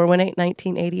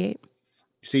 800-418-1988.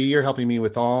 See, you're helping me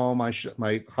with all my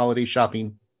my holiday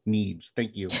shopping needs.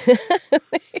 Thank you.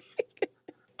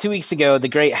 2 weeks ago, the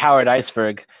great Howard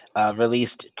Iceberg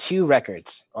released 2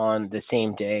 records on the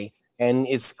same day and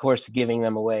is, of course, giving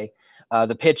them away.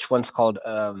 The pitch once called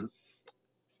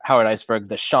Howard Iceberg,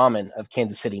 the shaman of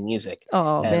Kansas City music.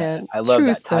 Oh, And man. I love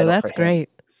that title. That's for him. great.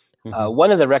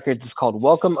 One of the records is called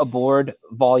Welcome Aboard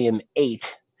Volume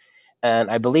 8.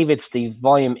 And I believe it's the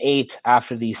Volume 8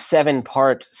 after the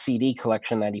 7-part CD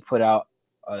collection that he put out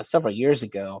several years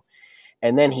ago.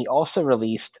 And then he also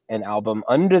released an album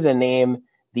under the name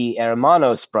The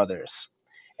Hermanos Brothers.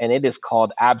 And it is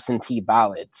called Absentee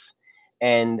Ballads.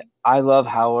 And I love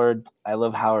Howard. I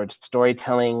love Howard's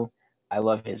storytelling. I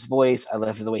love his voice. I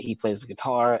love the way he plays the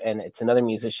guitar. And it's another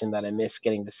musician that I miss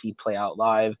getting to see play out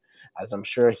live, as I'm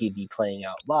sure he'd be playing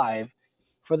out live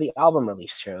for the album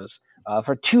release shows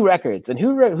for 2 records. And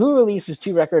who releases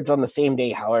 2 records on the same day,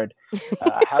 Howard?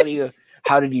 How did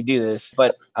you do this?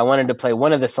 But I wanted to play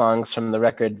one of the songs from the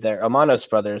record the Hermanos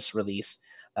Brothers release.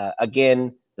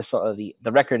 Again,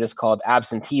 the record is called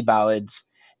Absentee Ballads.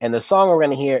 And the song we're going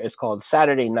to hear is called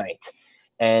Saturday Night.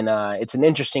 And it's an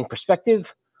interesting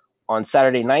perspective on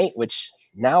Saturday night, which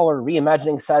now we're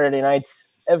reimagining Saturday nights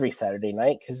every Saturday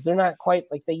night because they're not quite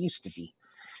like they used to be.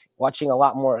 Watching a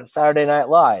lot more Saturday Night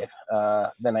Live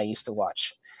than I used to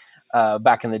watch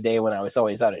back in the day when I was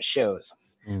always out at shows.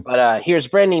 But here's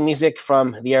brand new music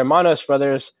from the Hermanos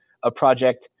Brothers, a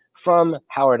project from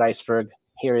Howard Iceberg.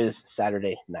 Here is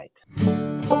Saturday Night.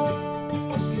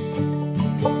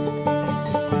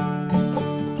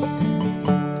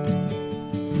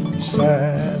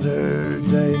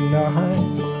 Saturday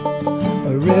night,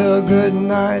 a real good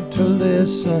night to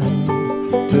listen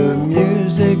to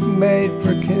music made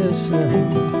for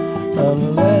kissing,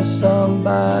 unless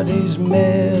somebody's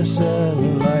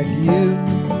missing like you,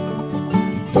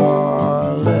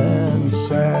 darling.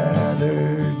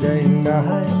 Saturday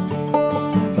night,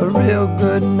 a real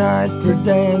good night for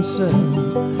dancing,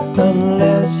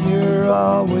 unless you're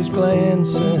always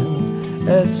glancing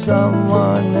at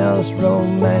someone else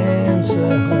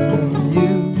romancing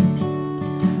you,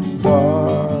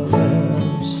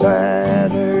 darling.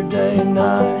 Saturday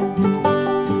night,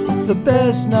 the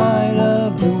best night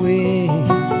of the week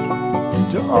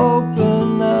to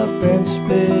open up and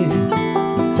speak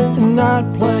and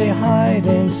not play hide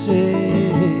and seek.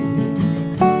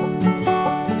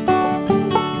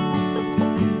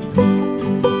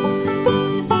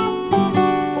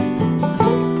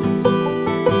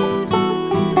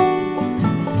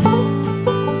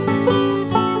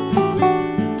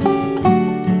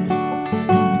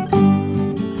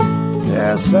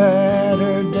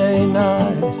 Saturday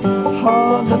night,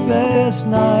 oh, the best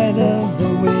night of the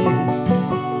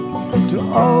week to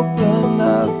open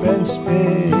up and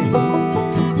speak,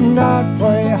 not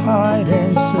play hide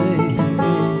and seek.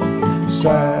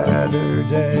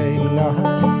 Saturday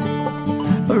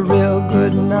night, a real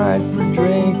good night for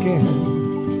drinking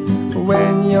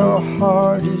when your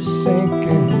heart is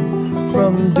sinking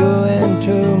from doing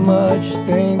too much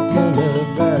thinking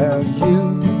about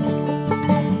you,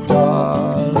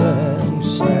 darling.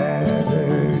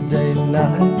 Saturday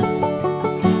night,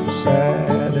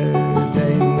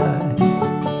 Saturday night,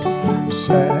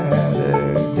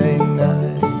 Saturday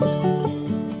night.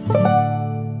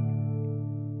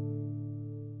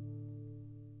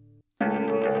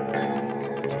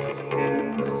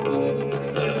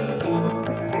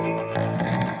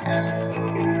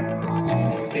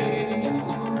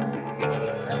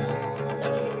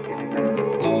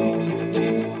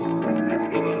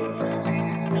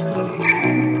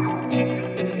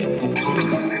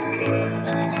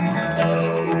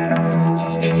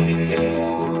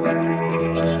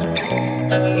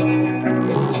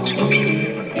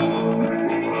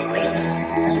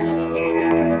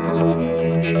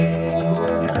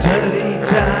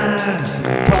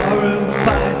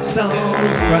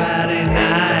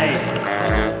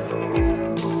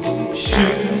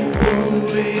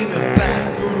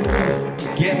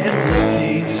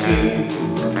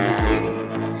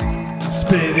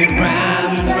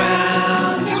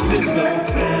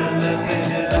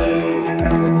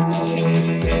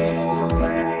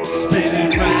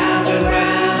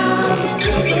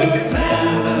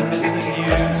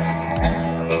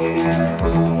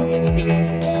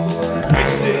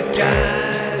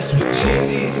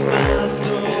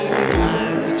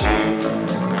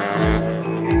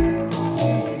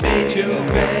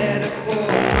 headed for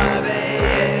 5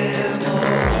 a.m. or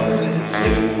was it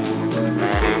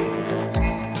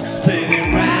 2?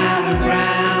 Spinning round and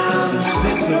round in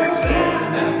this hotel,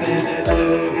 nothing to do.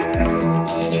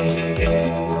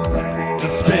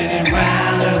 I'm spinning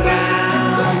round and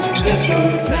round in this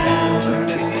hotel, I'm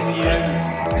missing you.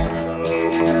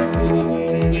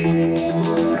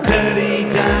 Dirty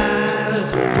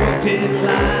dives, broken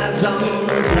lives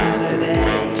on Saturday.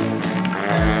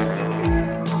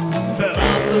 Fell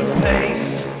off the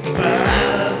pace, fell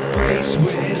out of grace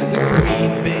with the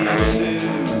green bean suit.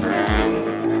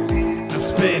 I'm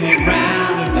spinning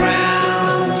round and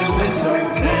round in this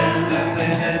hotel,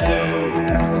 nothing to do.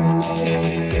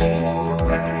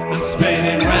 I'm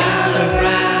spinning round and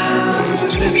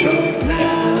round in this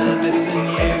hotel, I'm missing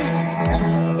you.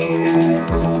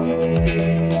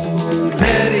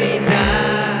 Dirty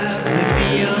dives, the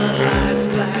neon lights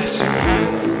flashing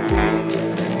still.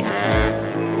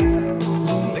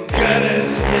 The gutter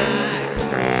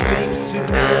snipe sleeps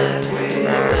tonight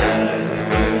without a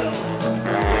quill.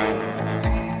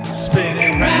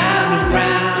 Spinning round and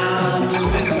round in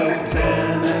this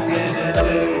hotel, nothing to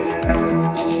do.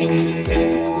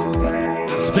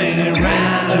 Spinning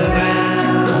round and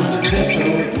round in this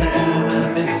hotel,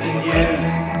 I'm missing you.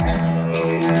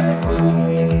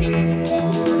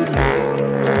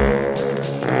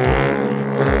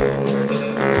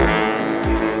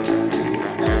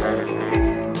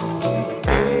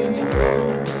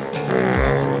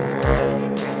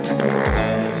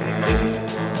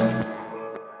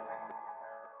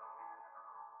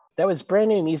 That was brand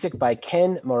new music by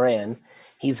Ken Moran.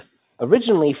 He's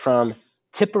originally from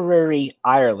Tipperary,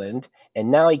 Ireland, and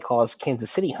now he calls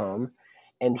Kansas City home.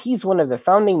 And he's one of the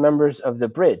founding members of The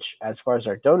Bridge as far as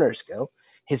our donors go.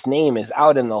 His name is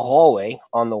out in the hallway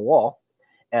on the wall.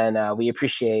 And we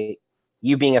appreciate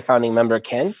you being a founding member,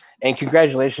 Ken. And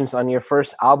congratulations on your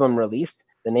first album released.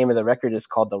 The name of the record is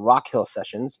called The Rock Hill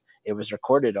Sessions. It was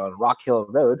recorded on Rock Hill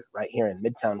Road right here in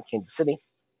Midtown, Kansas City.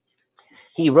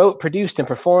 He wrote, produced, and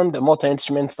performed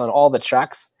multi-instruments on all the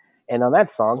tracks. And on that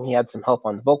song, he had some help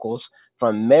on vocals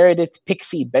from Meredith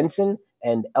Pixie Benson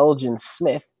and Elgin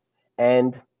Smith.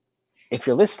 And if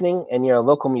you're listening and you're a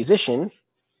local musician,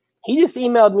 he just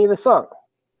emailed me the song.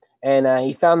 And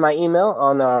he found my email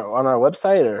on our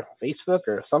website or Facebook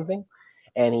or something.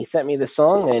 And he sent me the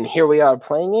song, and here we are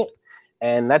playing it.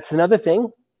 And that's another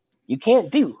thing you can't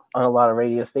do on a lot of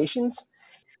radio stations.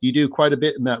 You do quite a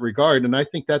bit in that regard, and I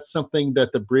think that's something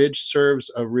that the Bridge serves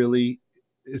a really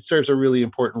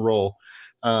important role.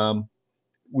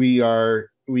 We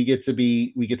get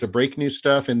to break new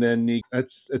stuff, and then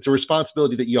it's a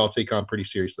responsibility that you all take on pretty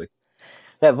seriously.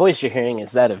 That voice you're hearing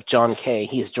is that of John Kay.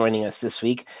 He is joining us this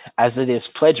week, as it is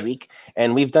Pledge Week,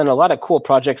 and we've done a lot of cool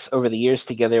projects over the years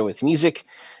together with music,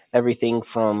 everything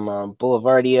from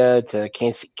Boulevardia to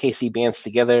KC Bands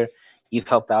Together. You've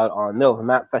helped out on Middle of the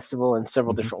Map Festival in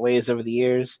several different ways over the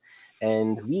years.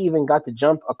 And we even got to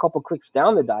jump a couple clicks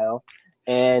down the dial.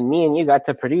 And me and you got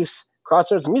to produce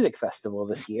Crossroads Music Festival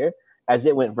this year as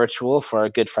it went virtual for our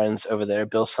good friends over there,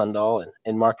 Bill Sundahl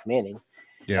and Mark Manning.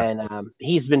 Yeah. And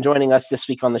he's been joining us this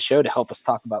week on the show to help us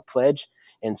talk about Pledge.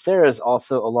 And Sarah's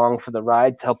also along for the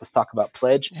ride to help us talk about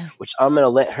Pledge, which I'm going to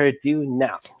let her do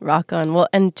now. Rock on. Well,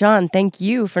 and John, thank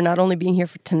you for not only being here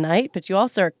for tonight, but you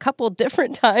also are a couple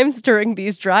different times during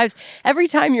these drives. Every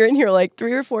time you're in here, like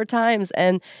 3 or 4 times,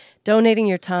 and donating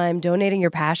your time, donating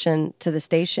your passion to the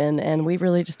station. And we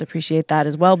really just appreciate that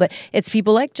as well. But it's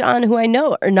people like John who I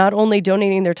know are not only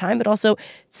donating their time, but also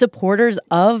supporters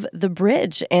of The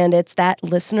Bridge. And it's that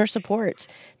listener support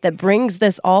that brings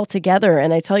this all together.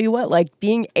 And I tell you what, like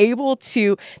being able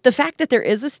to, the fact that there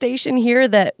is a station here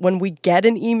that when we get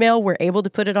an email, we're able to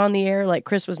put it on the air, like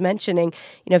Chris was mentioning,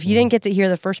 you know, if you didn't get to hear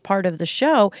the first part of the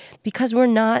show, because we're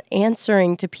not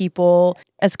answering to people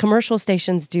as commercial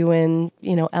stations do in,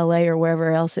 you know, LA or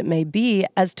wherever else it may be,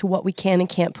 as to what we can and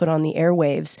can't put on the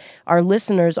airwaves. Our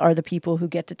listeners are the people who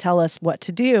get to tell us what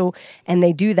to do, and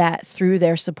they do that through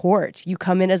their support. You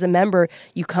come in as a member,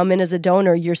 you come in as a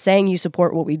donor, you're saying you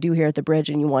support what we do here at The Bridge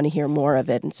and you want to hear more of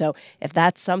it. And so if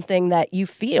that's something that you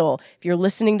feel, if you're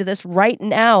listening to this right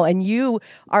now and you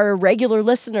are a regular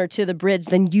listener to The Bridge,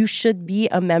 then you should be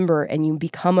a member, and you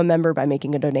become a member by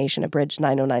making a donation at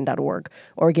bridge909.org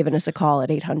or giving us a call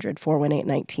at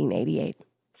 800-418-1988.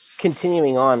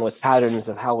 Continuing on with patterns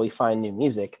of how we find new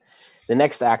music, the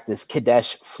next act is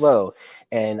Kadesh Flow.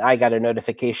 And I got a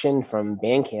notification from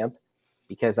Bandcamp,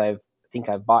 because I think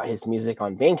I've bought his music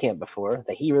on Bandcamp before,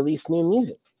 that he released new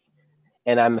music.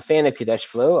 And I'm a fan of Kadesh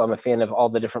Flow. I'm a fan of all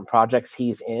the different projects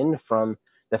he's in, from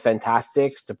the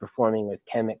Fantastics to performing with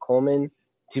Kemet Coleman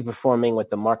to performing with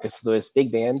the Marcus Lewis Big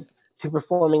Band to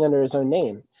performing under his own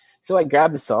name. So I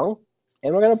grabbed the song,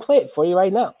 and we're going to play it for you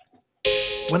right now.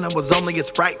 When I was only a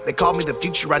sprite, they called me the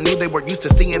future. I knew they were used to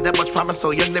seeing that much promise,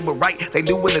 so young they were right. They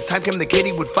knew when the time came the kid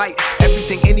he would fight.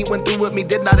 Everything anyone threw at me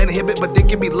did not inhibit, but did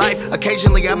give me life.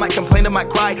 Occasionally I might complain, I might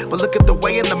cry, but look at the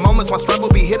way in the moments my struggle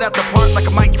be hit at the park like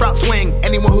a mic drop swing.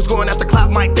 Anyone who's going after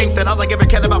clout might think that all I ever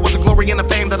cared about was the glory and the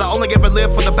fame, that I only ever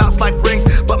lived for the bouts life brings.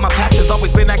 But my patch has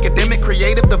always been academic,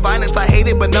 creative, the violence I hate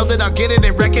it, but know that I'll get it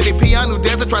and wreck it. A peon who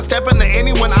dares to try stepping to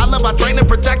anyone I love, I train and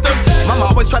protect them. Mama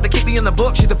always tried to keep me in the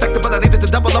book, she's effective, but I needed to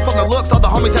double up on the looks. All the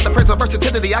homies had the praise of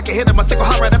versatility. I could hit it my single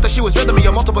heart right after she was rhythming me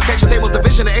on multiplication tables,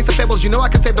 division, and ace of fables. You know I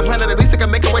can save the planet, at least I can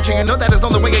make a wager. You know that is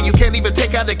on the way, and you can't even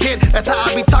take out a kid. That's how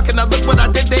I be talking. Now look what I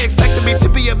did. They expected me to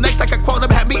be up next. I could quote them,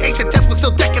 had me acing tests, but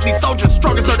still taking these soldiers.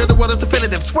 Strongest nerd in the world is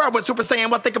definitive. Swear I went Super Saiyan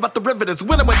while think about the derivatives.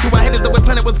 When I went to, I hated the way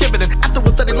planet was given it.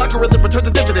 Afterwards studied logarithm, returns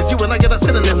to dividends. You and I get a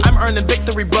synonym. I'm earning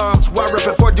victory bombs while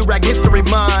repping for Durag History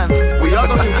Month. We all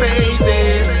go through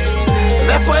phases.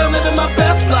 That's why I'm living my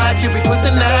best life. You be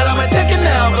twisting that, I might take it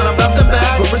now, but I'm bouncing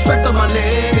back. With respect on my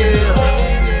name,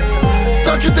 yeah.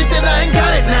 Don't you think that I ain't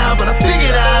got it now, but I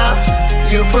figured out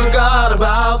you forgot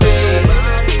about me.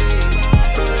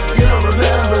 You don't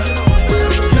remember.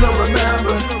 You don't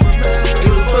remember.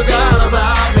 You forgot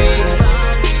about me.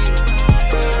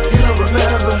 You don't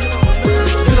remember.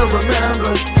 You don't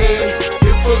remember. Yeah.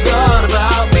 You forgot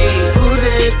about me. Who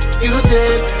did? You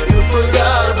did. You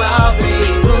forgot about me.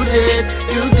 Who did?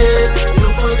 You did. You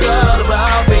forgot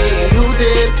about me. You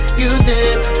did. You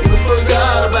did. You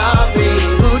forgot about me.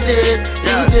 Who did?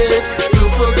 You did. You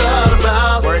forgot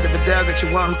about. Word of a dad that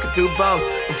you want who could do both.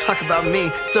 I'm talking about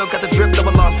me. Still got the drip, though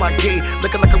I lost my key.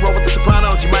 Looking like a roll with the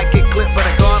Sopranos. You might get clipped, but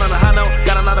I go on a high note.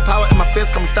 Got a lot of power in my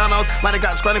fist, come Thanos. Might have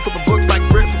got scrawny flipping books like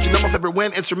bricks, but you know my favorite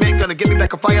wind instrument gonna get me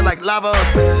back on fire like lavas.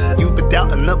 You've been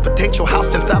doubting the potential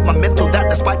housed inside my mental. That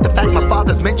despite the fact my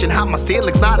father's mentioned how my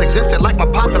ceiling's not existent, like my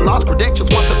pop and lost credentials.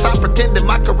 Once I stop pretending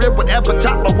my career would ever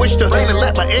top, I wish to reign and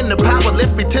let my inner power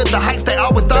lift me to the heights they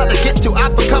always thought to get to.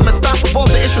 I've become unstoppable.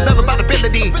 The issue's never about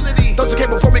ability. Those who came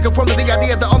before me conform to the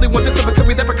idea. The only one this ever could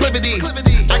be their proclivity.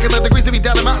 I can let degrees to be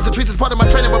down in mountains and trees as part of my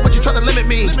training, but would you try to limit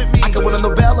me? I could win a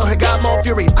Nobel or have got more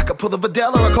fury. I could pull a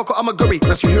Vidal or a Coco Amaguri.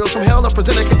 Rescue heroes from hell or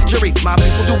present a case to jury. My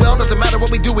people do well, doesn't matter what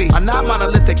we do. We are not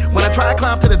monolithic. When I try to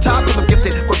climb to the top, cause I'm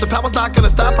gifted. Growth the power's not gonna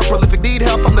stop. I'm prolific, need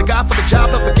help. I'm the guy for the job,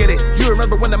 don't forget it. You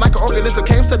remember when the microorganism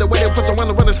came, said the way they put some when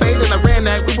the winners fade, and I ran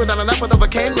that. We went on and up and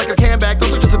overcame like a can back.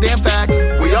 Those are just the damn facts.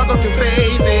 We all go through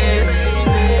phases.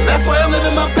 That's why I'm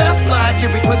living my best life. You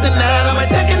be twisting that, I might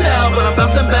take it now, but I'm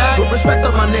bouncing back. With respect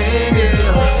on my name,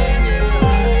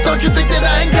 yeah. Don't you think that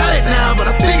I ain't got it now, but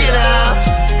I figured out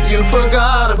you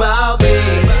forgot about me.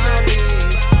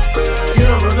 You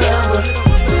don't remember.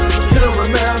 You don't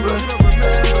remember.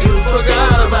 You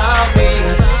forgot about me.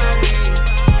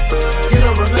 You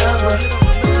don't remember.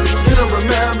 You don't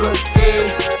remember. Yeah.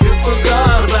 You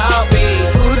forgot about me.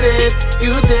 Who did?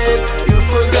 You did. You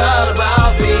forgot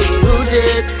about me. Who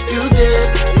did? You did.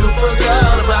 You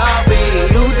forgot about me.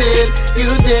 You did.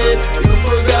 You did. You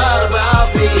forgot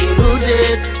about me. Who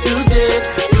did? You did.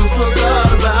 You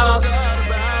forgot about.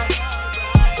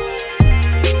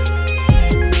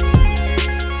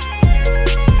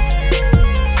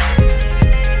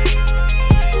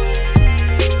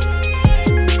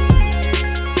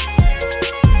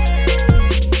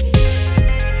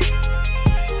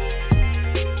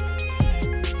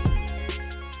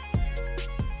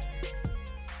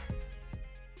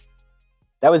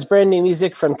 That was brand new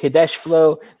music from Kadesh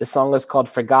Flow. The song is called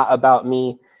Forgot About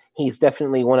Me. He's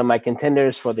definitely one of my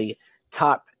contenders for the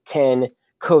top 10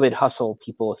 COVID hustle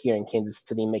people here in Kansas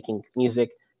City, making music,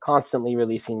 constantly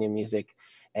releasing new music.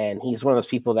 And he's one of those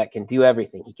people that can do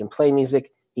everything. He can play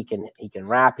music, he can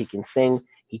rap, he can sing,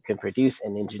 he can produce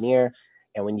and engineer.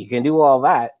 And when you can do all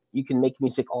that, you can make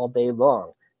music all day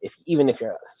long, even if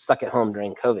you're stuck at home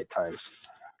during COVID times.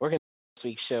 We're going to start this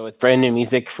week's show with brand new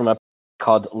music from a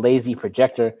called Lazy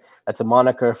Projector. That's a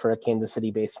moniker for a Kansas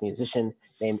City-based musician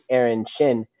named Aaron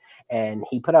Shin. And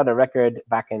he put out a record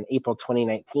back in April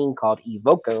 2019 called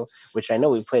Evoco, which I know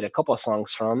we played a couple of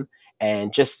songs from.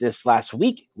 And just this last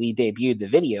week, we debuted the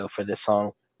video for this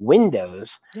song,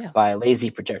 Windows, by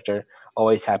Lazy Projector.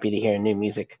 Always happy to hear new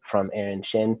music from Aaron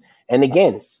Shin. And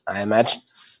again, I imagine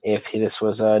if this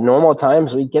was normal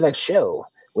times, we'd get a show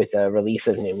with a release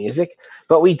of new music,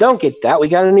 but we don't get that. We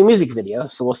got a new music video,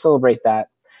 so we'll celebrate that.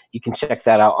 You can check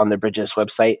that out on the Bridges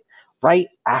website right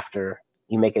after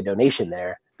you make a donation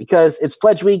there, because it's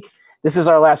Pledge Week. This is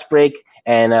our last break,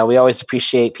 and we always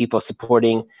appreciate people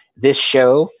supporting this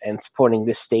show and supporting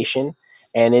this station.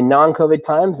 And in non-COVID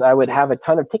times, I would have a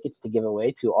ton of tickets to give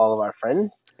away to all of our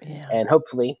friends, and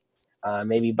hopefully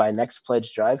maybe by next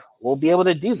pledge drive, we'll be able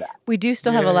to do that. We do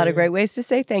still have a lot of Yay. great ways to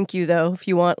say thank you, though. If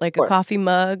you want like a course. coffee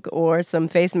mug or some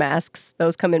face masks,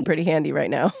 those come in pretty handy right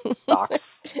now.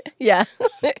 Docs. Yeah.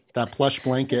 That plush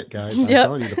blanket, guys. I'm Yep.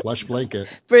 telling you, the plush blanket.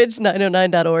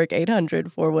 Bridge909.org,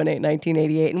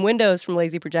 800-418-1988. And Windows from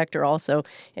Lazy Projector also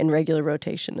in regular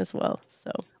rotation as well.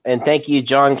 So And thank you,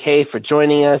 John Kay, for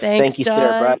joining us. Thanks, Thank you,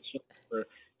 Sarah John. Bradshaw, for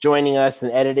joining us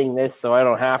and editing this so I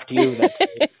don't have to. That's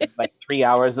like 3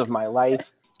 hours of my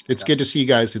life. It's good to see you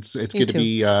guys. It's good too. to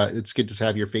be. It's good to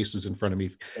have your faces in front of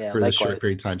me Yeah, for this short likewise.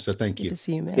 period of time. So thank good you. to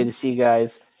see you, man. Good to see you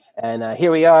guys. And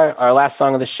here we are, our last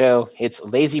song of the show. It's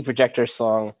Lazy Projector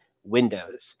song,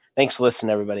 Windows. Thanks for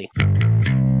listening, everybody.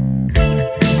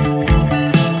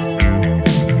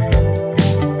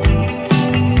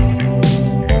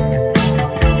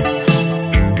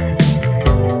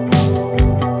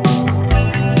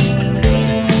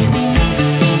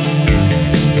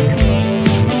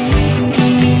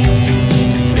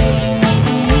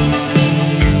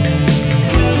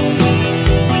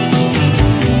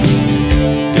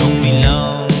 Don't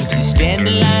belong to stand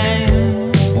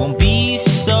alone, won't be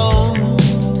sold.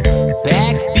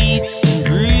 Backbeats and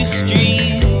bruised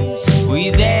dreams, we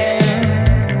there.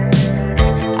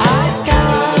 I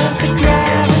got the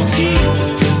gravity,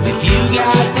 if you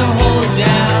got the hold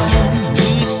down.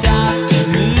 Move soft and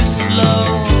move slow,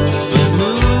 but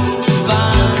move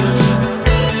on.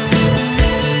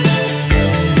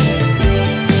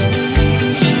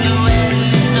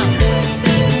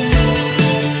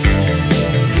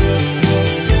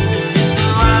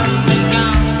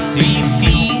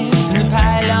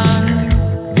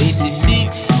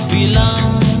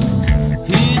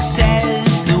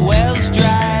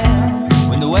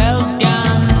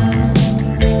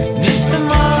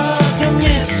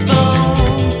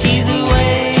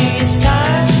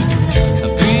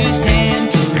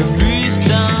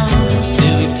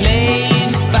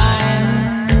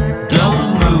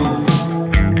 Don't move,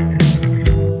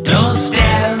 don't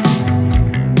stab,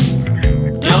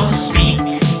 don't speak.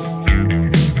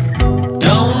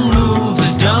 Don't move,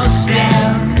 don't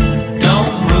stab.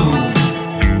 Don't move,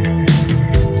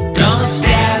 don't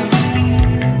stab.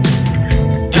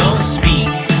 Don't speak.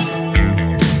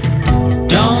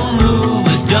 Don't move,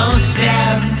 don't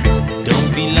stab. Don't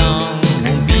be long,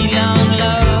 won't be long,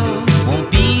 love.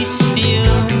 Won't be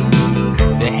still.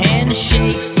 The hand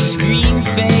shakes, the screen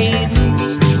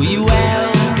fades. Will you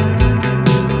well?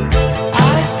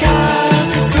 I got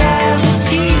the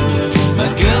gravity. My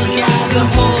girl's got the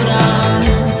hold on.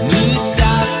 Move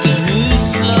soft and move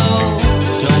slow.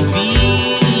 Don't be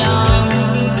long.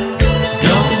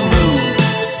 Don't move.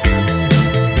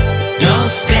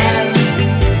 Don't stab.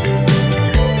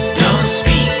 Don't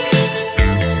speak.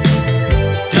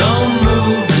 Don't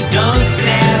move. Don't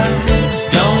stab.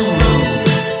 Don't move.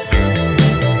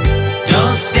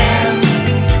 Don't stab.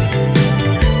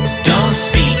 Don't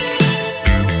speak.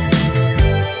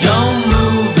 Don't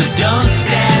move. Don't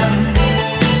stab.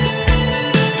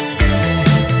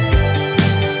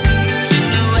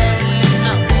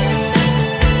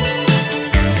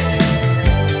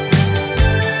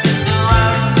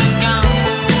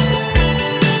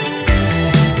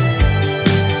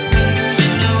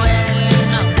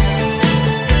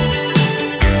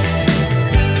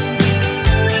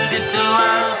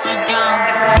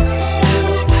 Gone.